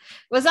movie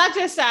was not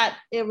just that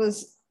it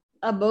was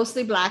a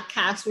mostly Black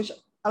cast, which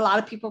a lot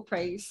of people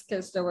praised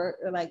because there were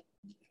like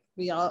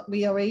we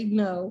already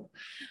know,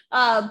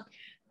 but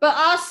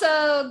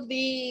also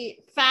the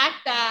fact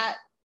that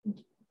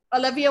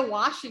Olivia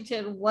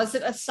Washington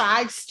wasn't a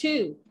size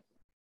 2.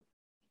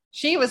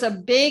 She was a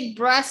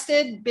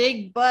big-breasted,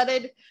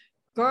 big-butted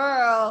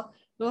girl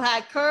who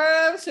had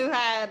curves, who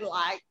had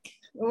like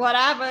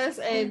whatever,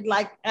 and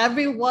like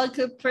everyone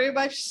could pretty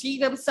much see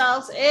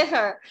themselves in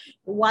her.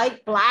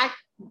 White, Black,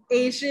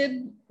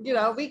 Asian,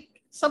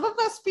 some of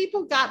us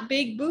people got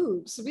big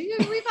boobs. We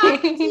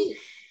not petite.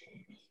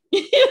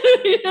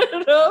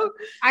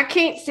 I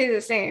can't say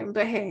the same,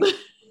 but hey. But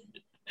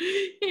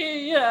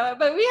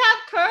we have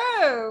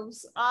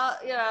curves.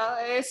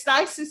 It's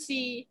nice to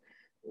see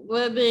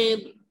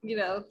women,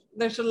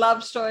 there's a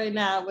love story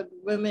now with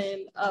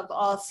women of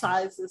all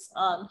sizes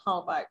on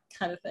Hallmark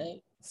kind of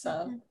thing.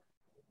 So,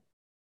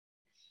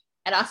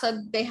 and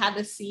also they had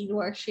a scene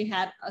where she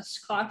had a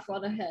scarf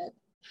on her head,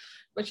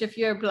 which if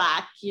you're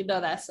Black,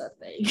 that's a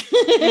thing.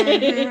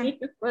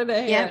 For the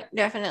hair. Yeah,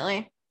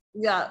 definitely.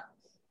 Yeah.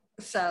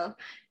 So,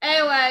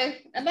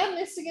 anyway, am I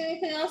missing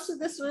anything else with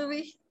this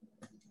movie?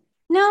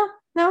 No,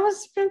 that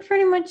was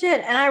pretty much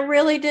it, and I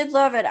really did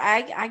love it.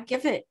 I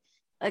give it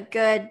a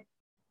good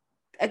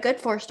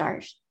 4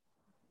 stars.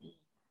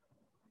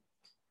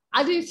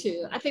 I do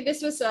too. I think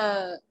this was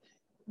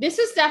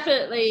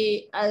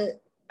definitely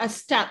a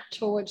step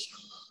towards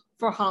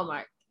for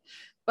Hallmark,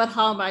 but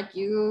Hallmark,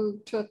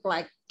 you took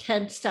like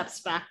 10 steps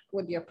back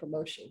with your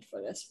promotion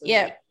for this movie.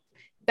 Yeah,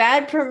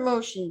 bad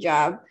promotion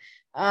job.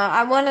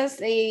 I want to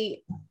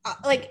say,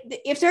 like,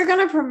 if they're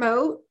gonna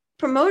promote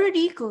it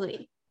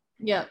equally.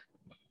 Yeah.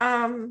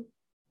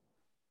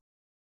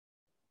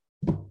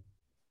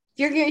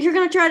 You're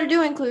gonna try to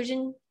do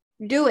inclusion,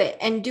 do it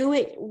and do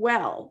it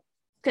well,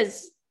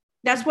 because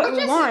that's what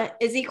we want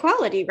is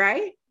equality,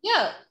 right?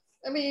 Yeah,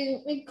 I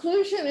mean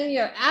inclusion in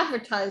your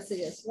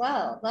advertising as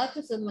well, not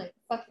just in like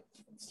fucking.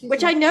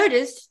 Which I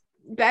noticed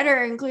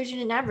better inclusion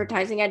in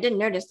advertising. I didn't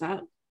notice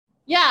that.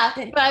 Yeah,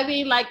 but I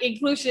mean like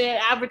inclusion in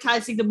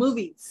advertising the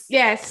movies.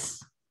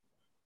 Yes.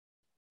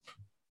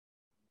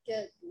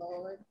 Good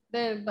Lord,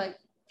 they're like.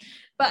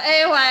 But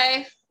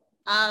anyway,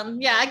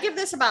 I give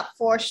this about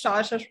 4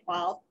 stars as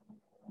well.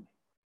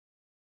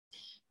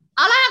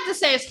 All I have to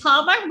say is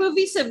Hallmark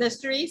movies and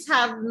mysteries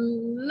have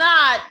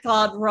not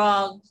gone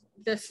wrong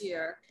this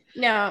year.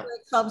 No. When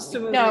it comes to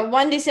movies. No,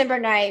 One December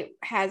Night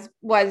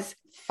was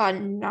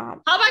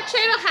phenomenal. Hallmark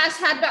Channel has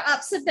had their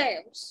ups and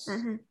downs.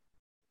 Mm-hmm.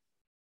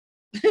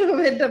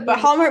 But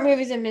Hallmark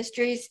movies and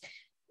mysteries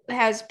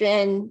has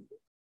been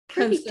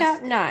pretty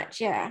top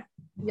notch, yeah.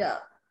 Yeah.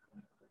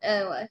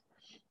 Anyway.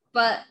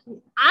 But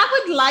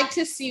I would like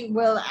to see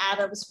Will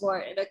Adams more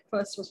in a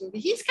Christmas movie.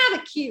 He's kind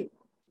of cute.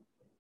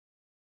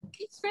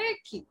 He's very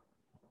cute.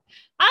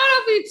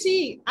 I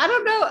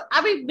don't know.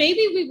 I mean,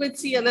 maybe we would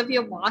see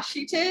Olivia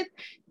Washington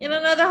in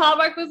another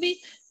Hallmark movie,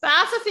 but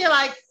I also feel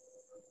like,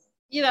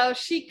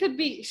 she could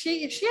be,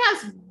 she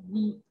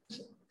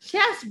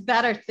has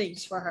better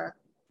things for her,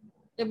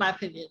 in my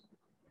opinion.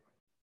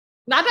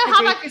 Not that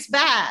Hallmark is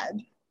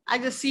bad. I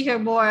just see her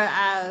more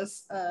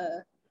as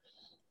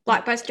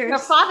blockbusters. Her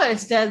father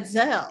is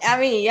Denzel. I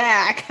mean,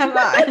 yeah, come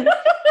on.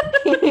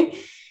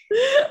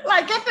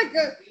 Like,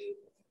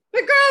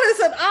 the girl is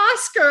an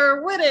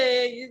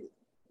Oscar-winning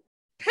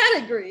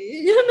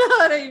pedigree. You know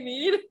what I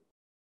mean?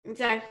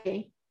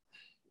 Exactly.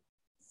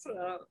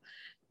 So,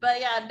 but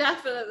yeah,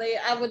 definitely,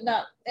 I would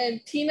not.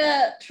 And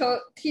Tina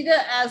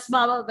as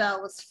Mama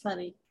Belle was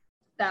funny.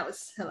 That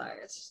was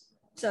hilarious.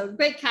 So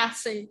great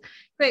casting,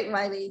 great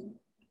writing,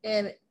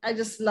 and I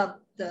just loved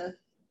the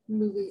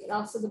movie and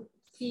also the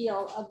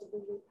feel of the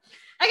movie.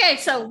 Okay,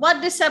 so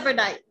One December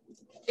Night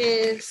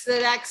is the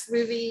next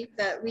movie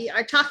that we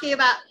are talking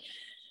about.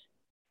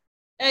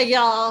 Hey,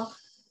 y'all,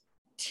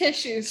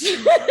 tissues.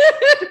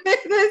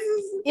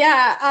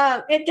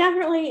 It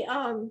definitely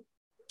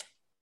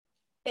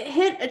it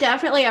hit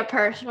definitely a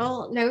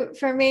personal note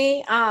for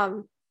me.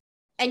 And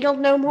you'll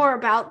know more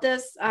about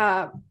this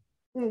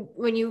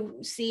when you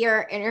see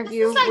her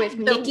interview with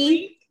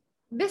Nikki.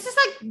 This is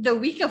like the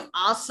week of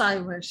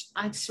Alzheimer's,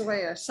 I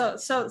swear. So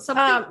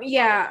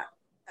yeah.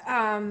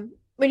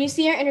 When you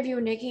see her interview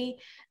with Nikki,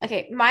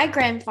 okay, my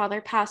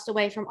grandfather passed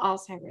away from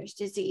Alzheimer's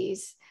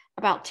disease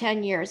about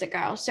 10 years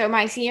ago. So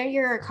my senior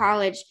year of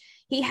college,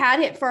 he had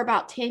it for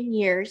about 10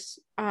 years.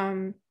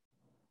 And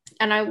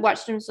I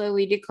watched him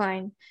slowly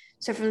decline.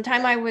 So from the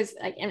time I was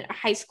like in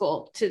high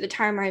school to the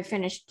time I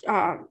finished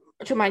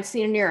to my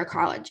senior year of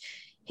college,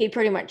 he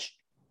pretty much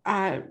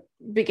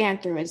began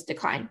through his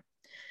decline.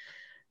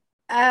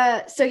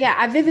 So yeah,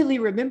 I vividly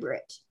remember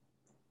it.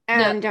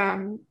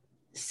 And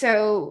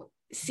so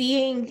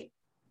seeing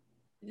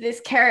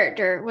this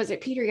character, was it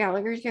Peter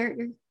Gallagher's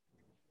character?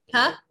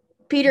 Huh?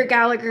 Peter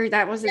Gallagher,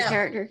 that was his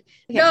character.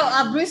 Okay.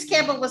 No, Bruce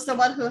Campbell was the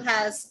one who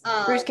has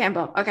Bruce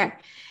Campbell. Okay.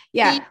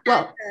 Yeah.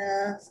 Well,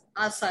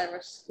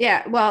 Alzheimer's.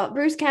 Yeah. Well,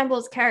 Bruce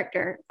Campbell's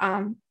character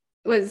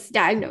was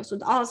diagnosed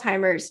with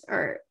Alzheimer's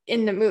or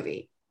in the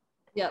movie.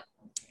 Yep.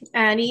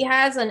 And he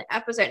has an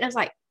episode, and I was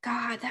like,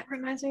 God, that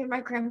reminds me of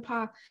my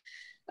grandpa.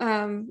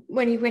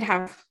 When he would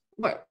have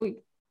what we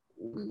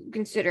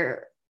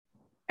consider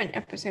an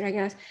episode, I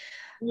guess.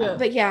 Yeah.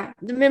 But yeah,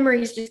 the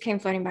memories just came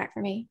flooding back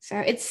for me. So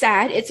it's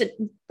sad. It's a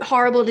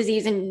horrible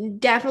disease, and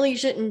definitely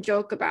shouldn't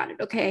joke about it.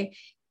 Okay.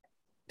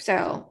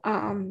 So,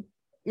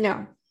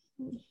 no,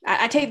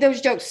 I take those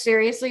jokes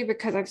seriously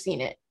because I've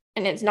seen it,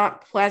 and it's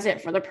not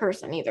pleasant for the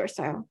person either.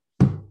 So,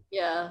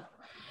 yeah,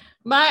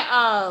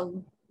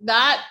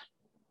 that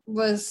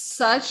was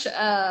such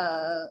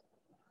a.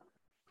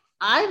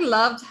 I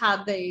loved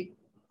how they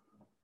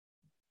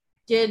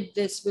did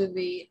this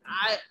movie.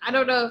 I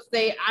don't know if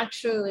they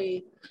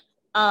actually.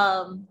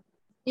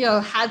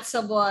 Had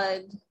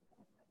someone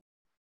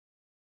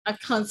a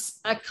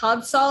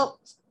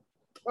consult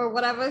or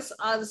whatever's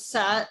on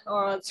set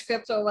or on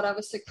script or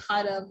whatever to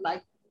kind of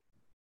like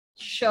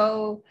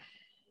show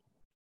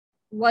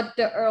what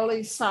the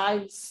early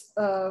signs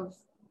of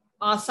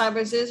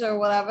Alzheimer's or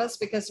whatever,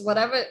 because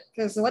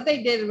what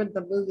they did with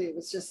the movie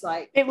was just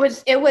like it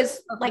was okay.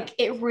 Like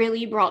it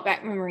really brought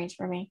back memories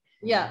for me.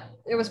 Yeah,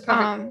 it was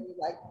perfectly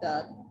like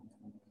that.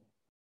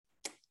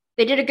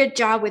 They did a good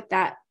job with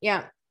that.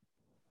 Yeah.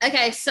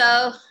 Okay,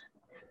 so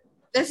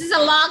this is a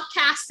long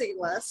casting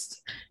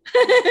list.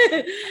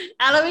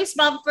 Eloise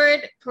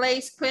Mumford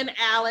plays Quinn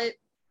Allen.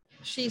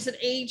 She's an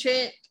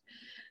agent.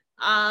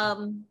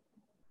 Her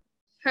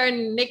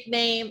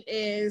nickname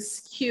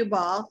is Cue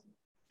Ball.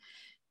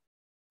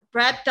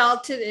 Brett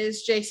Dalton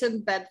is Jason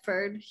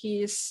Bedford.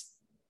 He's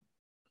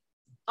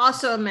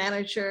also a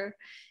manager.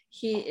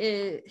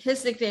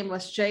 His nickname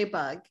was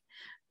J-Bug.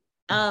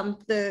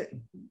 The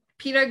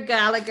Peter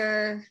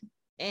Gallagher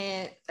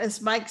and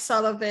as Mike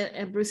Sullivan,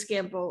 and Bruce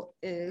Campbell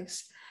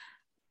is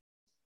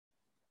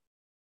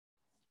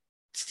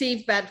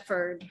Steve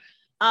Bedford.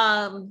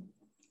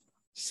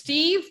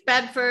 Steve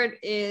Bedford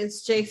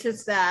is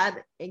Jason's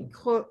dad, and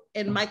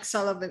Mike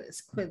Sullivan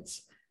is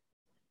Quinn's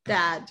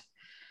dad.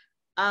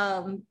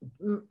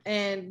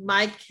 And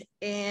Mike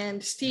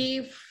and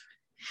Steve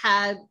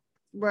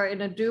were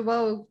in a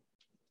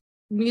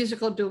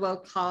musical duo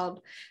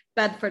called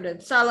Bedford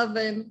and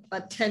Sullivan,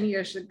 but 10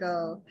 years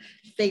ago,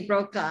 they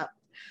broke up.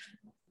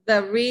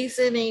 The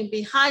reasoning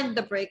behind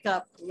the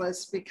breakup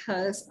was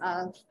because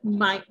of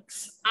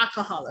Mike's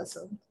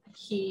alcoholism.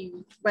 He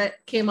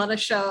came on a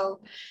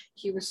show,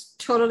 he was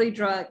totally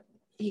drunk,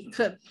 he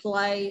couldn't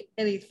play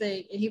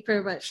anything, and he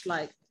pretty much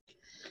like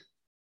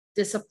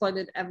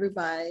disappointed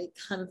everybody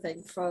kind of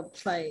thing from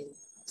playing.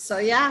 So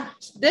yeah,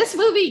 this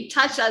movie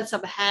touched on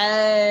some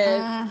heavy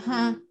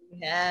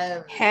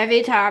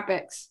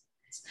topics.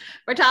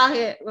 We're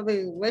talking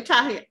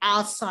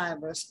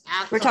Alzheimer's.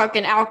 We're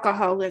talking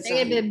alcoholism.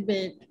 And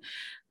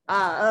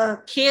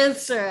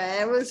cancer.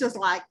 It was just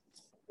like,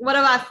 one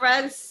of my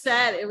friends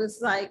said, it was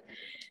like,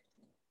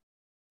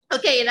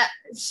 okay,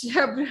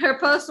 her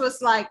post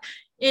was like,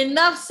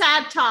 enough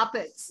sad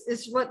topics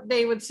is what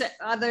they would say,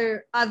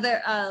 other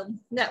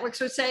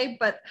networks would say,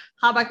 but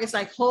Hallmark is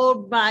like,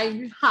 hold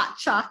my hot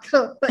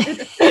chocolate.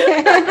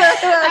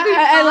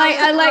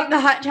 I like the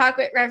hot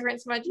chocolate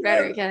reference much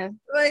better again.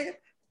 Like,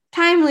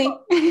 timely.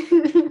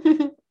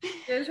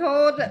 Just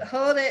hold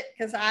it,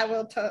 because I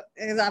will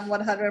because I'm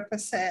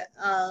 100%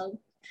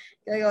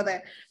 gonna go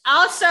there.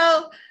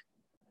 Also,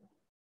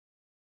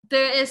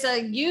 there is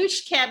a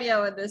huge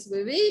cameo in this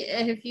movie.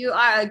 And if you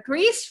are a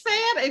Grease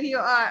fan, if you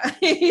are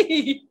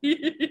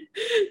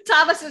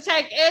Thomas the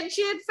Tank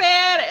Engine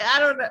fan, I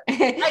don't know.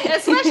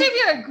 Especially if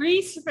you're a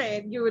Grease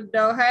fan, you would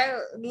know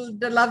her,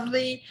 the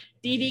lovely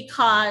Didi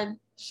Conn,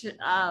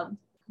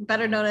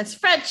 better known as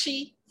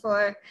Frenchie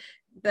for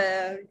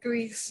the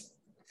Grease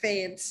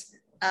fans.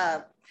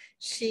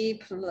 She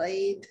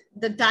played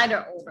the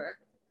diner owner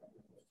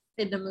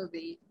in the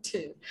movie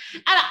too.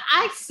 And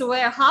I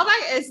swear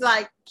Hallmark is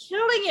like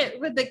killing it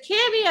with the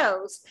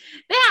cameos.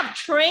 They have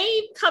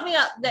Train coming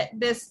up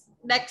this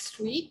next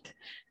week.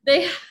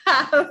 They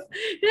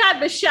had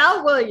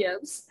Michelle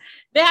Williams.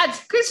 They had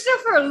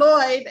Christopher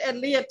Lloyd and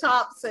Leah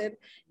Thompson.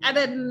 And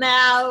then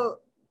now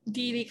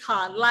Didi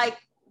Conn. Like,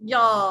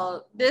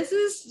 y'all, this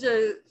is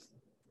just,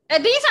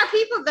 and these are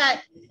people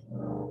that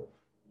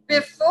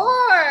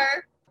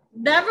before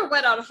never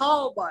went on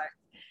Hallmark.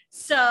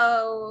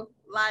 So,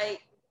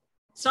 like,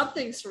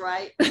 something's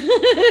right.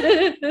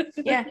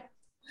 Yeah.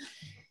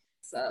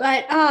 So.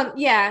 But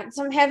yeah,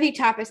 some heavy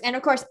topics. And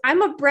of course,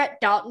 I'm a Brett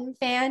Dalton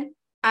fan.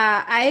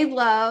 I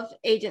love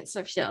Agents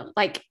of S.H.I.E.L.D.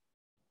 Like,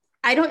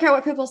 I don't care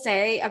what people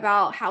say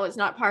about how it's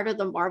not part of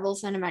the Marvel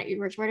Cinematic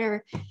Universe,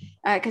 whatever,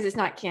 because it's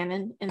not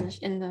canon in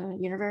the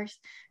universe.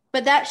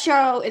 But that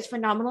show is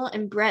phenomenal,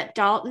 and Brett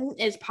Dalton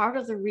is part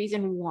of the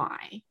reason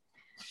why.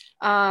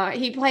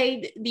 He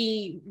played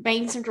the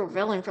main central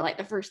villain for like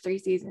the first 3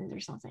 seasons or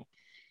something.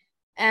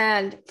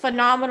 And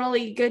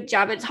phenomenally good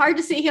job. It's hard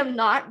to see him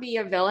not be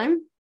a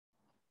villain.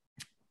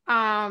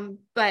 But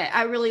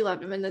I really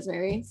loved him in this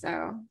movie.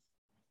 So,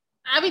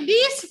 I mean,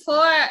 these 4,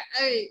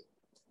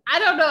 I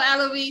don't know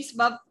Eloise,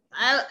 but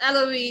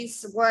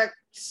Eloise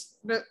works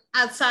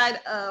outside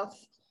of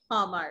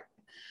Hallmark.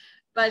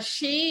 But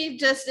she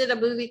just did a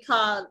movie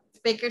called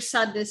Baker's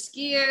Son this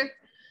year.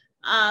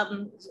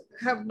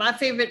 My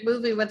favorite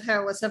movie with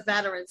her was A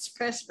Veteran's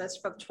Christmas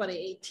from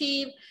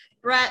 2018.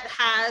 Brett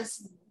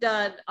has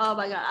done, oh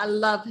my God, I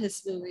love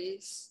his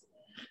movies.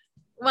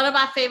 One of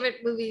my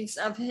favorite movies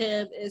of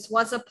him is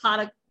Once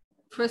Upon a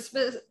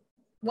Christmas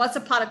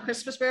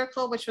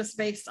Miracle, which was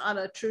based on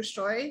a true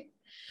story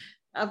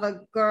of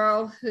a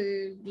girl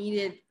who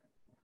needed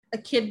a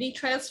kidney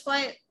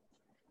transplant.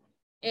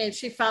 And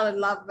she fell in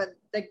love with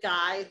the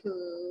guy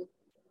who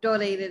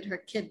donated her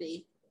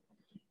kidney.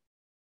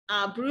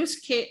 Bruce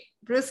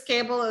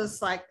Campbell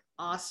is like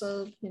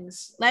awesome.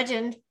 He's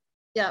legend.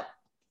 Yep.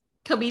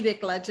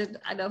 Comedic legend.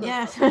 I know.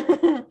 Yes.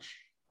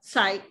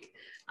 Psych.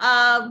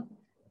 No,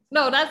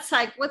 not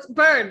Psych. What's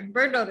Burn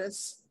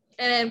Notice.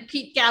 And then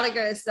Pete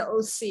Gallagher is the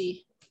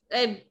OC.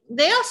 And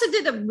they also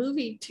did a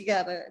movie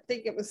together. I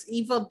think it was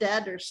Evil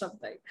Dead or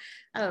something.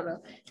 I don't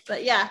know.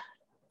 But yeah.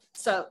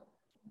 So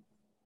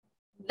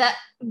that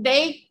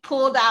they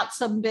pulled out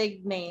some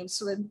big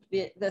names with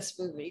this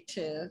movie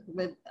too.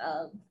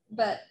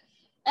 But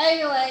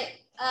anyway,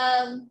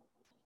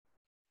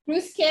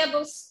 Bruce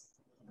Campbell's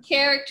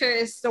character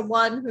is the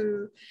one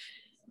who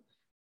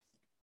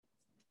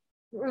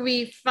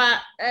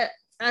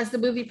as the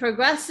movie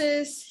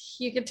progresses,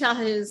 you can tell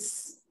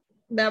his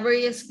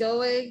memory is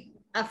going.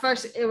 At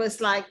first, it was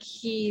like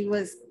he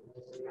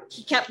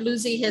kept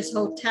losing his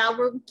hotel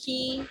room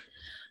key.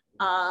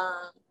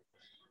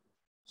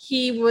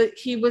 He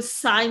was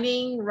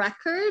signing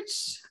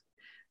records,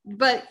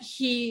 but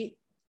he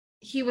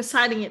was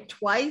signing it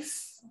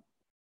twice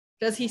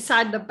because he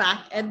signed the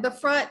back and the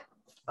front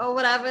or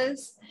whatever.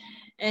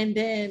 And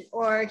then,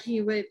 or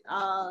he would,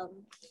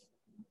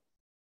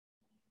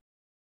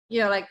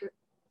 like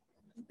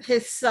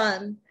his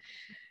son,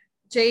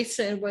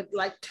 Jason, would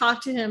like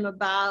talk to him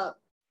about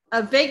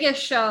a Vegas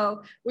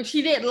show, which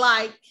he didn't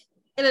like.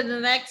 And then the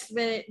next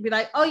minute be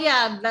like, oh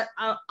yeah,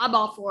 I'm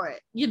all for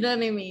it. You know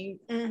what I mean?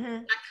 Mm-hmm.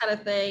 That kind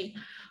of thing.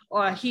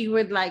 Or he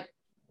would like,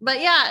 but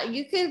yeah,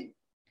 you could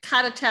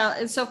kind of tell.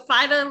 And so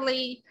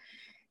finally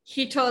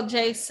he told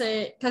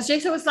Jason, because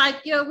Jason was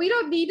like, we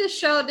don't need this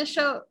show. This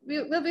show,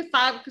 we'll be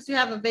fine because we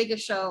have a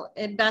Vegas show.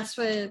 And that's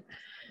when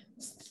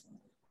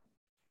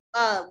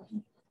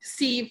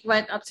Steve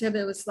went up to him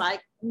and was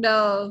like,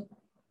 no,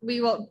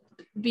 we won't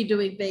be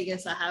doing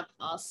Vegas. I have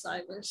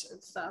Alzheimer's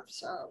and stuff.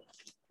 So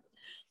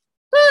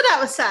that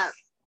was sad.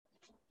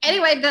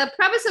 Anyway, the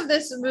premise of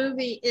this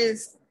movie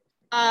is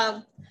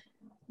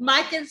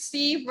Mike and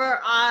Steve were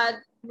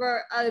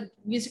a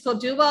musical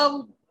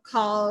duo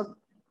called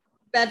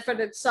Bedford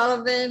and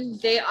Sullivan.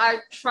 They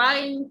are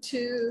trying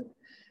to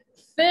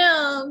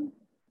film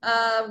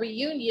a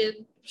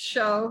reunion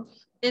show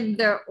in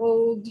their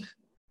old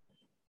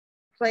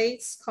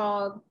place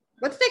called,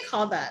 what do they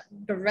call that?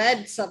 The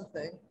Red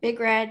something. Big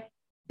Red.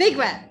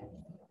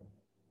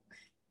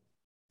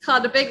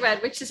 Called the Big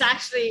Red, which is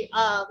actually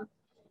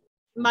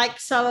Mike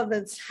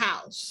Sullivan's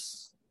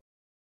house.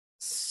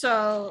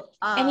 So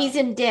and he's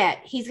in debt.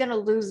 He's gonna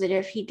lose it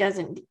if he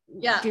doesn't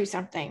do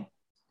something.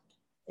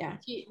 Yeah,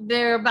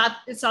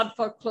 it's on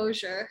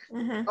foreclosure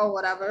or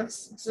whatever.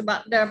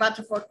 They're about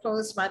to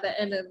foreclose by the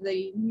end of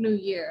the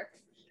year.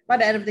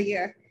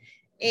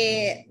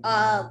 And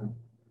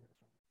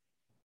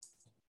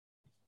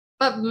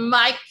but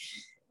Mike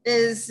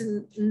is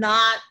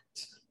not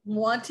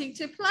wanting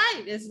to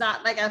play. It's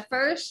not like at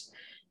first,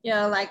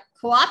 like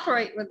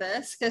cooperate with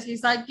this because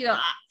he's like, and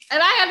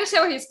I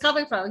understand where he's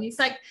coming from. He's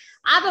like,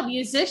 I'm a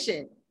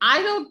musician.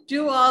 I don't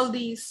do all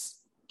these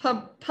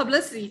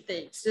publicity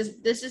things.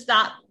 This is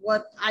not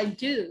what I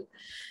do.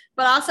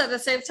 But also at the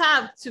same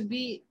time, to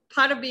be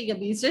part of being a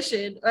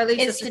musician, or at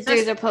least is to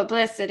do the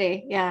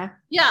publicity. Yeah.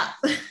 Yeah.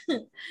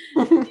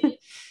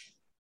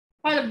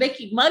 Part of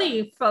making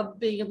money from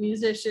being a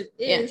musician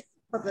is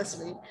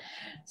publicity.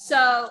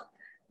 So,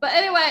 but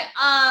anyway,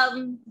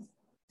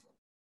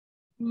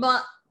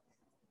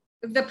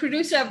 the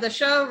producer of the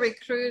show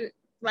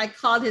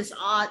called his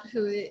aunt,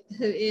 who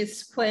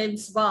is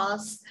Quinn's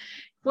boss.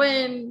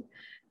 Quinn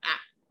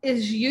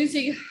is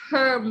using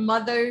her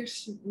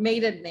mother's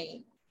maiden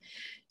name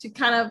to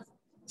kind of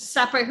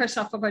separate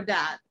herself from her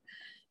dad.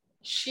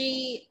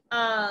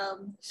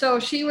 So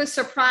she was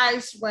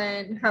surprised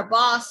when her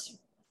boss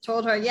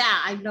told her,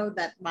 yeah, I know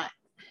that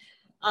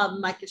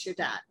Mike is your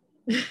dad.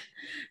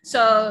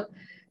 So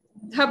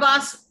her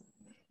boss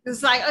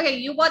was like, okay,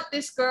 you want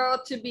this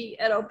girl to be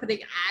an opening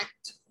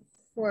act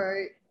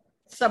for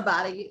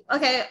somebody.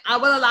 Okay, I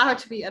will allow her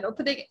to be an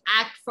opening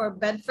act for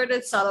Bedford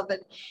and Sullivan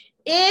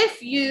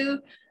if you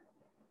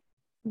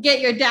get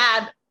your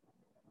dad,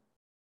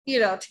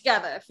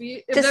 together.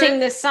 To sing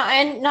this song,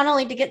 and not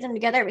only to get them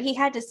together, but he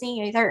had to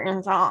sing a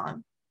certain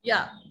song.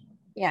 Yeah.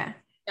 Yeah.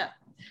 Yeah.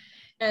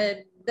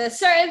 And the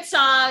certain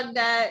song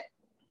that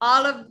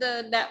all of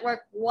the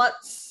network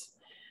wants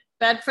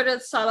Bedford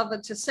and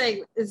Sullivan to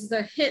sing is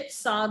the hit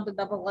song, the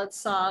number one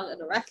song on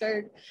the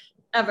record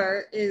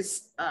ever,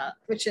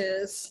 which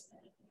is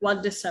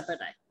One December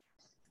Night.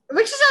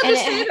 Which is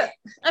understandable.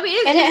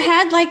 It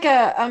had like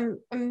a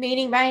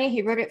meaning behind it.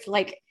 He wrote it for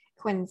like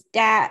Quinn's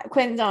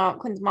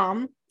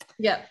mom.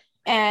 Yeah.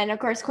 And of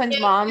course, Quinn's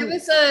mom. It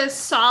was a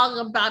song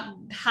about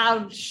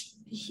how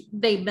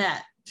they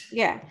met.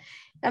 Yeah.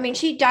 I mean,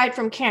 she died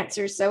from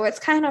cancer, so it's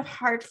kind of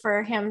hard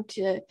for him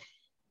to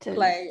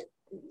play.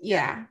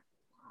 Yeah.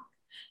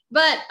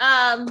 But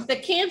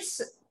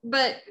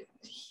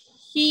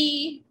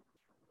he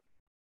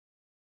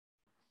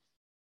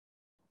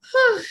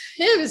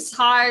it was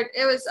hard.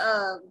 It was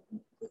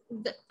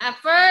at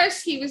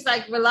first he was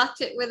like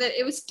reluctant with it.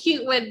 It was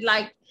cute when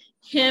like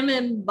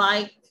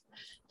Mike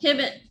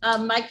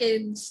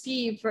and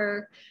Steve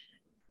were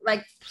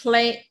like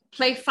play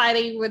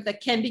fighting with the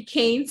candy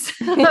canes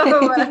or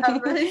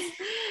whatever.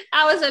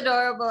 That was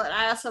adorable. And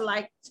I also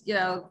liked,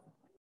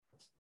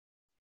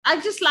 I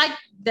just liked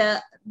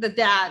the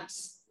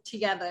dads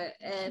together.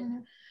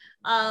 And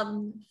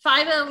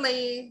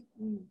finally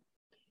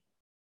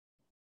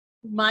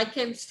Mike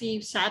and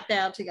Steve sat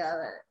down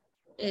together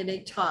and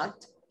they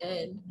talked,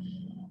 and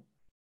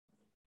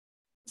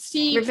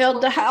Steve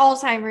revealed the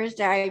Alzheimer's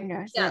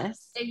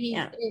diagnosis.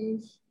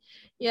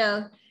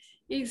 Yeah.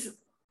 He's,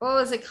 what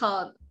was it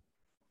called?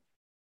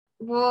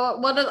 Well,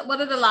 one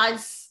of the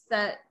lines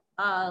that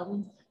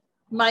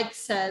Mike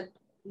said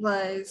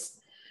was,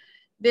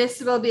 "This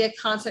will be a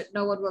concert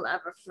no one will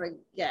ever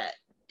forget."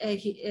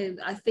 And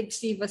I think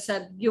Steve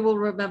said, "You will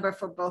remember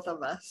for both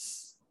of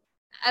us."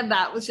 And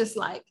that was just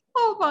like,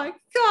 oh my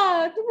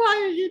God,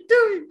 why are you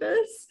doing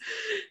this?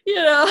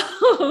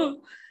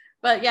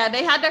 But yeah,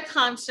 they had their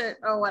concert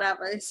or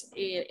whatever.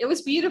 It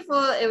was beautiful.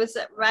 It was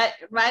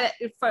right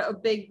in front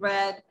of Big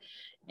Red,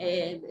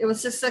 and it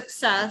was a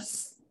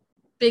success.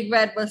 Big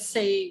Red was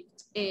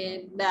saved,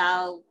 and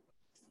now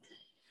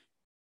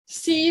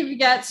Steve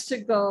gets to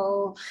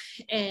go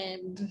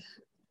and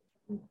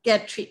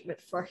get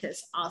treatment for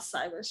his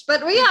Alzheimer's.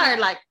 But we are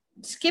like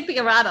skipping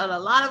around on a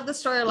lot of the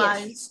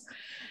storylines. Yes.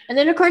 And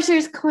then of course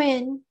there's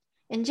Quinn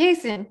and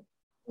Jason.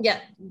 Yeah,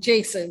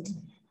 Jason.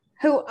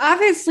 Who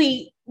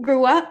obviously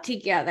grew up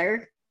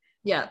together.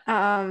 Yeah.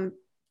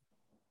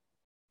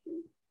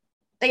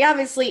 They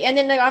obviously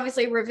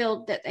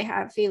revealed that they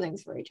have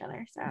feelings for each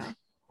other. So.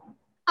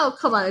 Oh,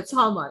 come on, it's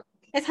Hallmark.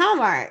 It's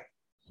Hallmark.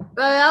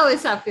 But they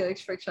always have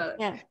feelings for each other.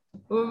 Yeah.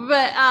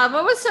 But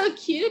what was so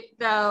cute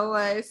though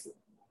was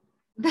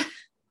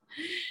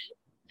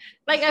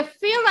like I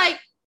feel like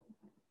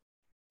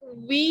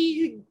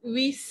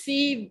we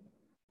see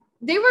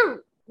they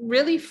were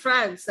really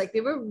friends, like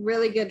they were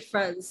really good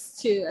friends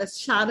too as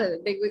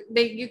childhood.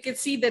 They you could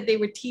see that they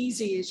were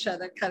teasing each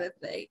other kind of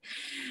thing.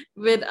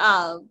 But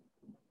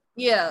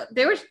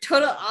they were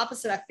total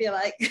opposite, I feel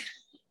like.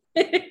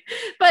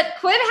 But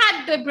Quinn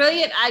had the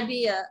brilliant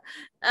idea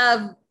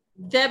of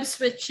them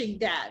switching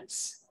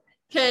dads,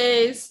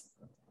 because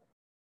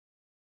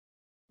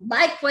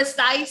Mike was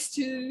nice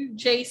to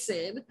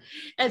Jason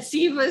and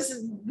Steve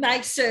was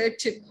nicer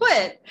to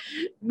Quinn.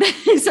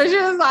 So she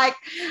was like,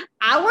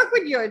 I work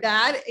with your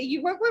dad and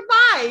you work with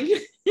mine.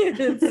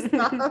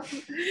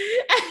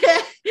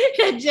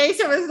 And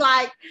Jason was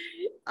like,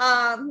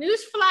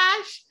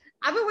 newsflash,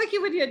 I've been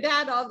working with your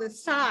dad all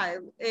this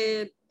time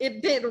and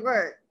it didn't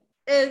work.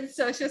 And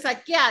so she was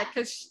like, yeah,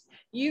 because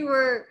you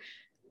were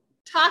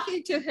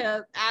talking to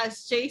him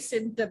as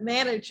Jason, the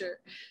manager.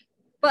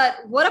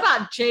 But what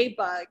about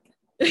J-Bug?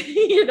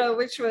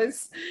 Which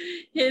was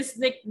his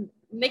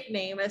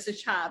nickname as a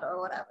child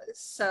or whatever.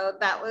 So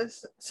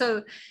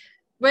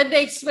when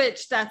they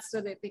switched, that's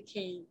when it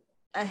became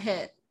a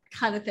hit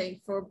kind of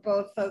thing for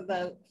both of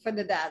the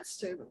dads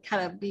to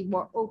kind of be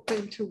more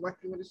open to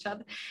working with each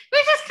other,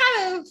 which is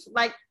kind of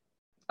like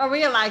a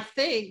real life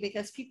thing,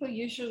 because people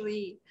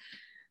usually,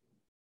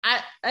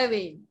 I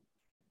mean,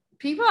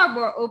 people are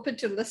more open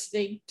to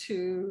listening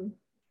to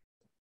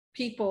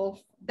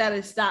people that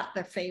is not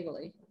their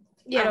family.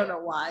 Yeah. I don't know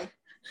why.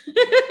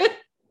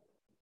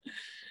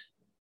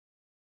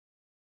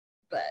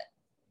 But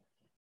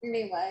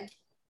anyway.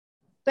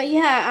 But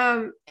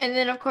yeah, and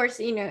then of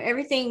course,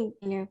 everything,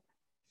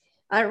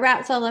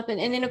 wraps all up, and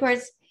then of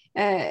course,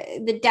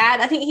 the dad,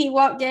 I think he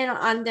walked in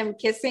on them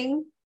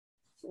kissing.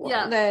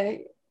 Yeah.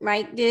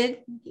 Mike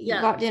did. He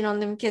walked in on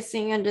them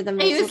kissing under the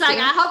mistletoe. He was like,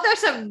 I hope there's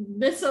some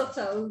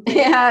mistletoe.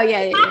 Yeah.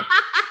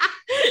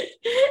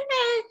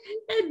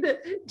 and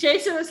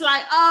Jason was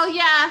like, oh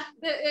yeah,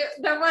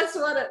 there was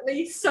one at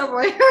least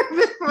somewhere.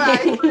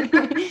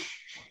 Right.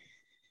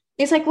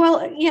 It's like,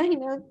 well, yeah,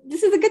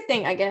 this is a good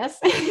thing, I guess.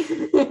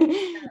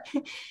 The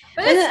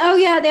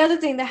other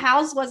thing, the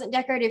house wasn't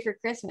decorated for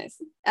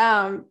Christmas.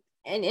 And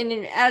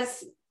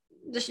as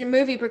the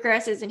movie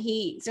progresses and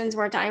he spends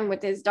more time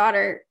with his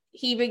daughter,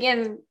 he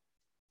begins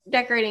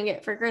decorating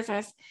it for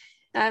Christmas.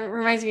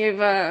 Reminds me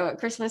of a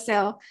Christmas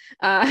sale.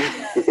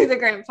 The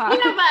grandpa.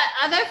 My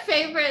other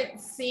favorite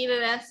scene in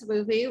this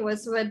movie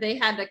was when they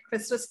had the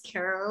Christmas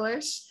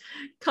carolers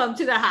come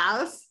to the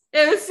house.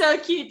 It was so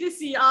cute to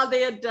see all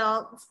the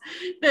adults,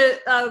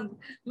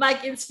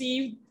 Mike and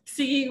Steve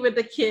singing with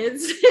the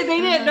kids. They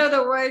didn't know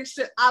the words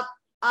to Up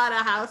on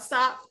a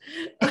Housetop.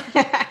 And so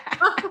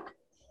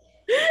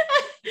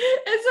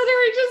they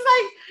were just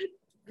like,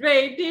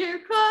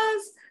 reindeer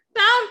claus,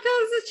 down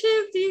comes the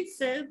chimney,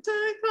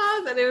 Santa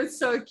Claus. And it was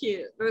so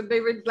cute. They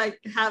were like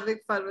having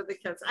fun with the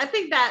kids. I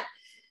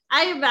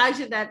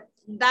imagine that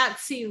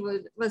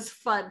scene was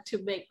fun to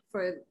make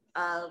for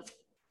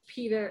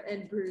Peter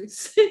and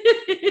Bruce.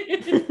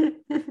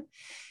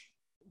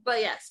 But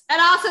yes, and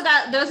also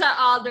those are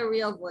all the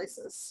real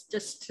voices,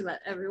 just to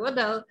let everyone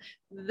know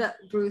that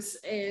Bruce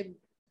and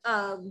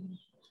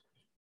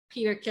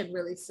Peter can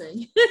really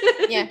sing.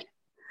 Yeah,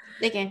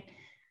 they can.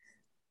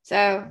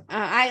 So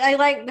I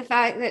like the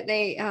fact that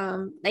they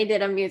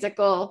did a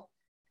musical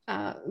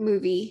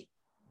movie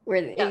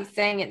where they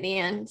sang at the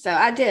end. So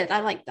I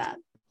like that.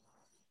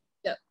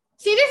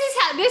 See, this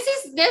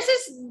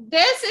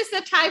is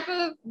the type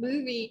of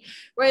movie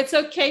where it's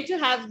okay to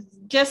have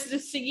just the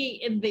singing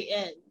in the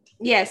end.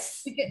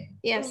 Yes.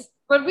 Yes.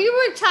 When we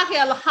were talking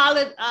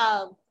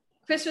about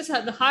Christmas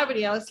and the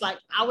Harmony, I was like,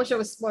 I wish there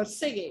was more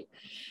singing.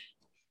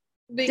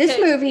 This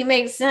movie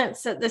makes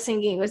sense that the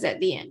singing was at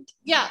the end.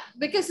 Yeah,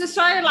 because the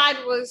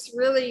storyline was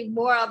really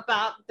more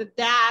about the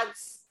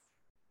dads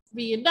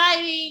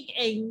reuniting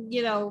and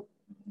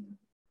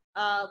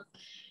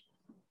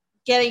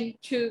getting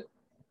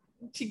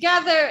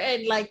together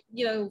and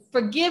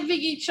forgiving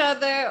each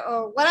other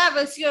or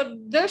whatever. So,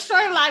 their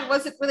storyline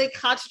wasn't really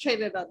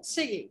concentrated on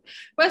singing.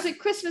 Whereas in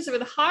Christmas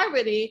with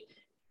Harmony,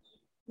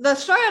 the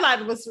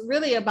storyline was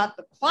really about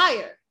the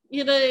choir.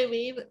 You know what I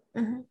mean?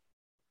 Mm-hmm.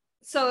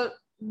 So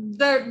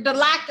the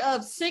lack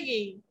of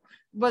singing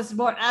was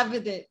more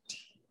evident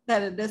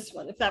than in this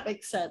one, if that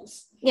makes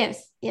sense.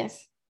 Yes.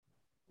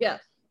 Yeah.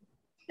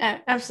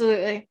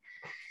 Absolutely.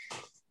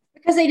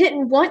 Because they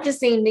didn't want to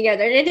sing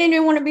together. They didn't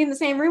even want to be in the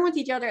same room with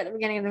each other at the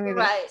beginning of the movie.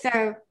 Right.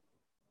 So,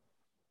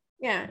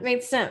 yeah, it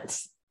made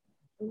sense.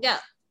 Yeah.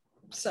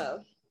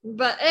 So,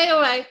 but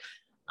anyway,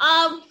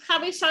 how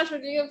many stars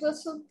would you give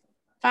this one?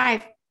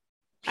 5.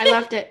 I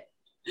loved it.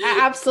 I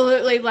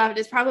absolutely loved it.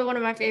 It's probably one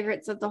of my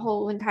favorites of the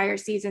whole entire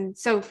season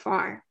so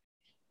far.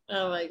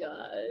 Oh my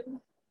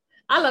God.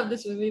 I love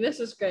this movie. This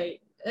was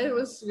great. It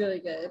was really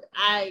good.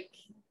 I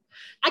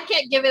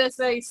can't give it as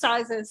many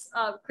stars as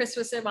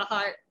Christmas in My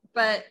Heart,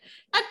 but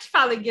I'd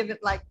probably give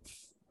it like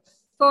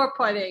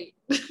 4.8.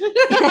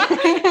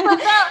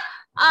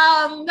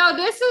 No,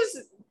 this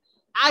is,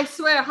 I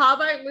swear,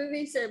 Hallmark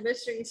movies and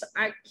mysteries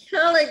are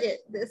killing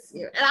it this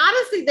year. And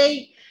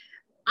honestly,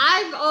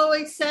 I've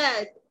always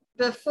said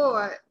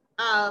before,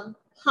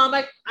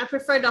 Hallmark, I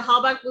prefer the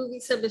Hallmark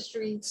movies and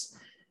mysteries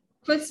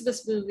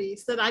Christmas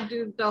movies than I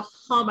do the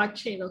Hallmark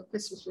Channel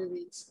Christmas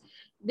movies,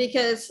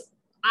 because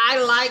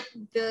I like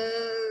the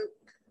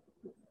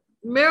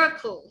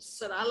miracles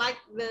and I like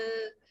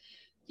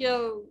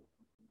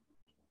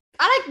I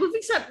like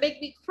movies that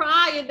make me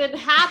cry and then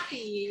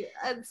happy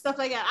and stuff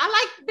like that. I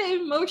like the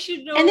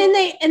emotional. And then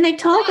they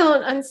talk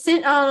on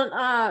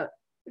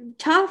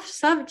tough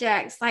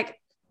subjects like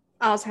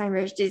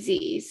Alzheimer's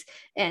disease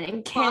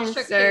and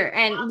cancer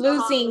and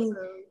losing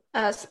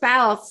a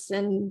spouse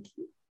and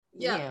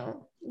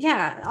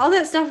all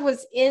that stuff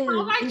was in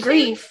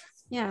grief.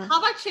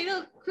 Hallmark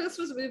Channel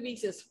Christmas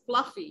movies is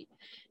fluffy.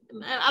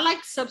 And I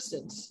like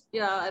substance.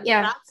 I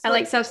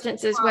like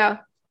substance as well.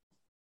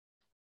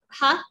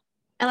 Huh?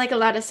 I like a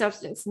lot of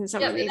substance in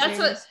some of these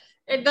movies.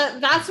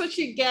 That's what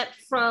you get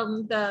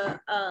from the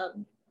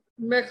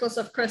Miracles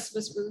of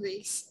Christmas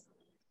movies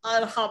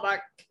on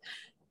Hallmark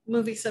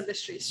Movies and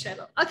Mysteries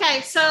channel.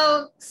 Okay,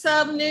 so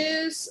some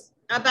news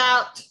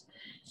about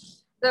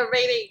the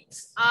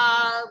ratings.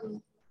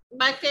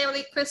 My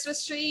Family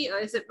Christmas Tree, or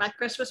is it My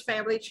Christmas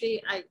Family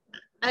Tree?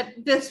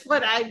 This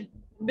one I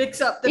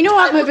mix up. You know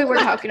what movie we're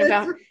talking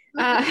about?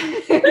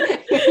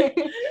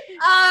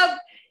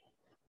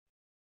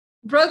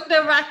 Broke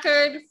the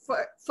record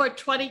for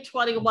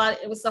 2021.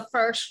 It was the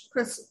first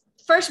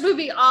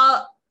movie,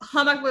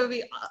 Hallmark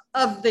movie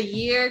of the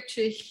year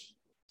to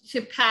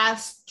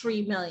pass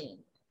 3 million.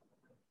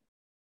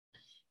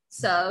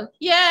 So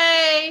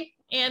yay,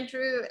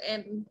 Andrew!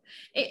 And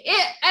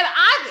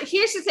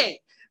here's the thing: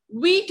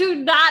 we do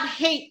not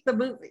hate the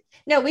movie.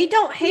 No, we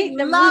don't hate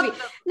the movie.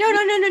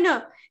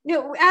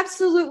 No,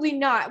 absolutely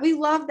not. We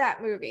love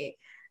that movie.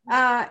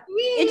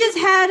 It just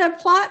had a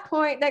plot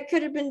point that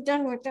could have been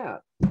done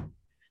without.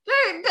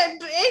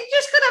 It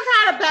just could have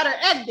had a better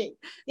ending.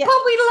 Yeah.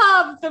 But we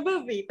love the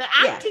movie. The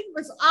acting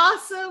was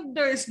awesome.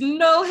 There's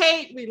no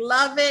hate. We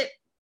love it.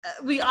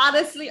 We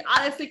honestly,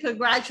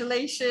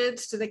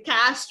 congratulations to the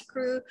cast,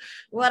 crew,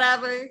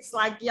 whatever. It's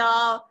like,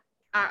 y'all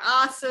are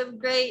awesome,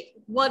 great,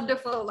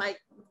 wonderful, like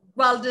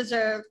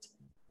well-deserved.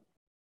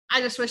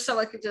 I just wish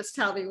someone could just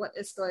tell me what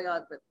is going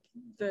on with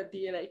the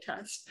DNA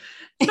test.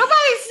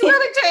 Nobody's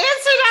willing to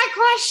answer that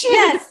question.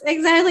 Yes,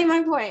 exactly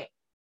my point.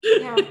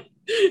 Yeah.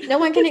 No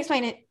one can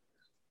explain it.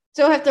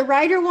 So if the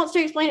writer wants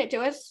to explain it to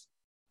us,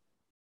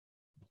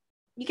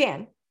 you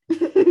can.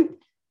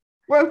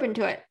 We're open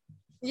to it.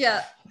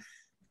 Yeah.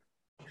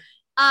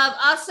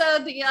 Also,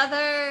 the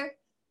other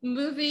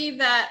movie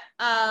that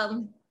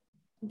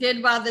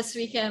did well this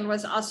weekend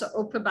was also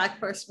Open by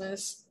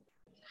Christmas.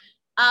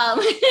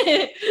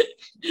 Anyway,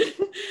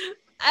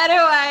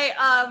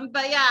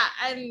 but yeah,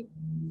 and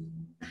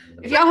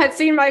if y'all had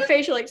seen my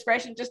facial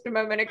expression just a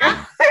moment ago,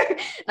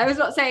 I was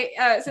about to say,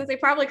 since they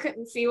probably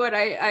couldn't see what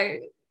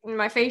I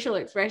my facial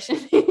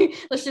expression,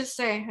 let's just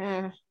say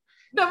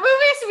the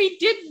movies we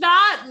did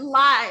not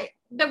like.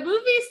 The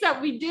movies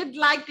that we did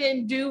like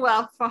didn't do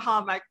well for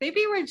Hallmark.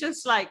 Maybe we're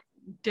just like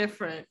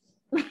different.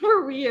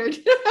 We're weird.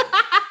 And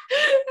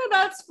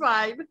that's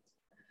fine.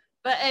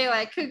 But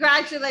anyway,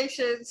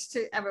 congratulations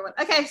to everyone.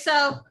 Okay,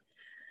 so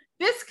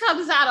this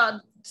comes out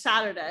on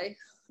Saturday.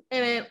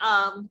 And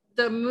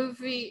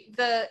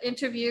the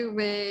interview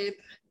with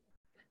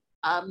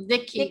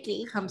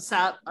Nikki comes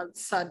out on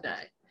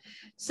Sunday.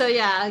 So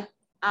yeah,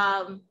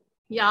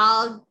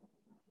 y'all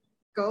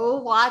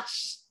go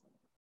watch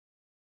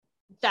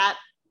that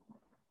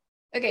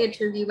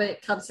interview when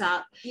it comes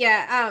out.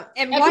 Yeah,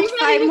 and watch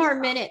 5 more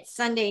minutes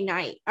Saturday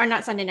night.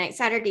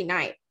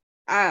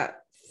 5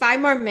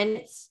 more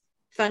minutes.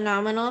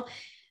 Phenomenal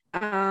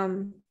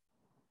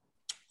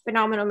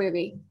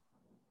movie.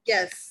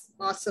 Yes,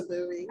 awesome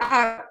movie.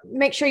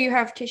 Make sure you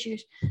have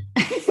tissues.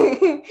 Yes,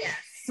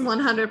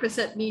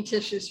 100% need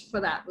tissues for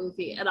that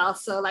movie. And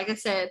also, like I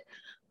said,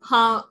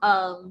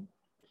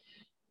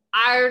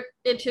 our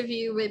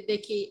interview with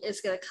Nikki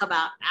is going to come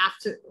out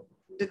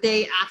the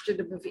day after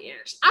the movie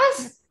airs.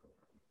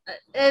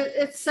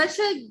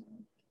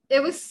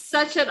 It was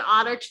such an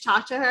honor to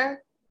talk to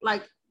her.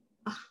 Like,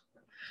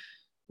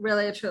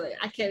 really and truly,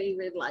 I can't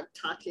even like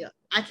talk to you.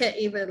 I can't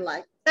even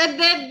like. And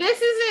then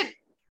this isn't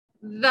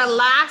the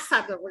last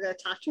time that we're going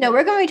to talk to her. No,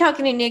 we're going to be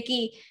talking to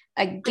Nikki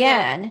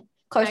again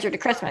closer to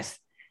Christmas.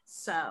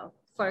 So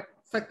for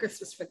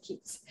Christmas for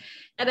keeps,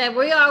 and then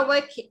we are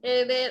working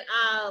it.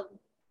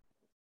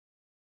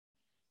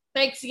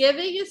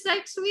 Thanksgiving is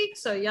next week,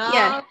 so y'all.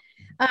 Yeah.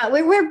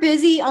 We're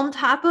busy on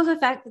top of the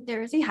fact that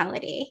there is a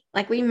holiday,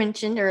 like we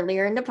mentioned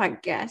earlier in the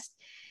podcast.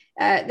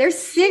 There's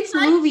 6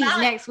 movies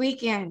next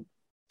weekend.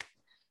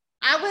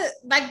 I would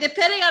like,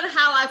 depending on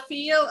how I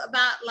feel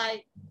about,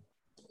 like,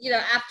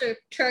 after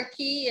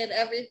turkey and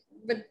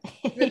with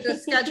the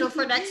schedule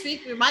for next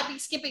week, we might be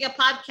skipping a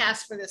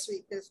podcast for this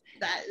week because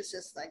that is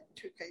just like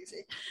too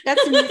crazy.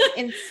 That's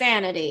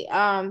insanity.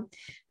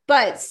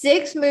 But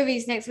 6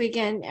 movies next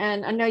weekend,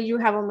 and I know you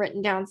have them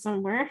written down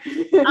somewhere.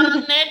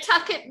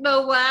 Nantucket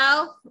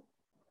Noel.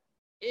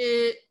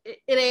 It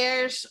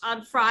airs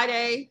on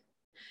Friday.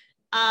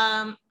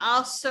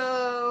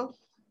 Also,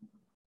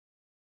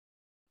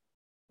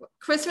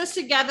 Christmas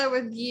Together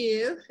with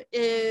You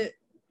is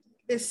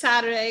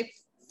Saturday.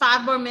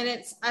 5 more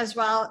minutes as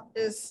well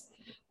is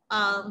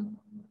on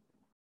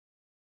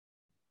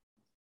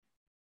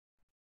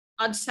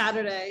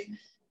Saturday.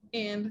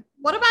 And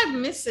what am I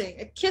missing?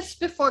 A Kiss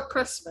Before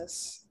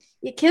Christmas.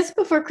 A Kiss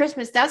Before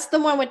Christmas. That's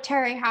the one with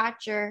Terry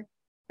Hatcher,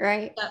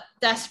 right?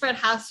 Desperate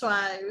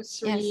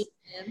Housewives. Yes.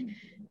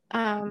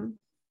 Yeah.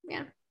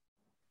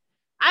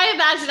 I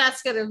imagine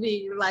that's going to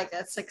be like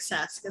a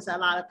success because a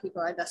lot of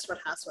people are Desperate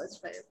Housewives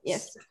fans.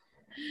 Yes.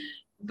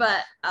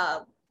 But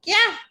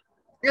yeah.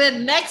 And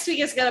then next week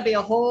is going to be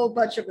a whole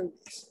bunch of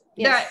movies.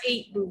 Yes. There are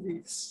 8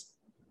 movies.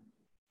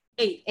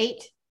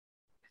 8.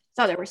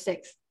 Thought there were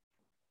 6.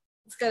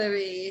 It's going to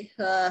be,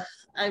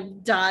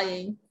 I'm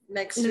dying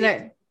next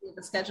week with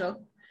the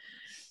schedule.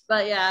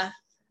 But yeah.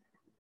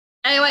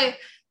 Anyway,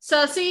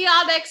 so see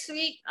y'all next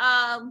week.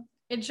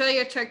 Enjoy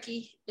your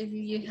turkey if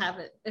you have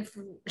it.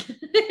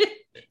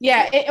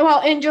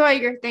 Enjoy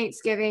your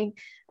Thanksgiving.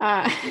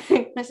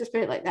 Let's just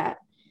put it like that.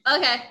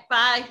 Okay,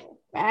 bye.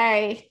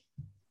 Bye.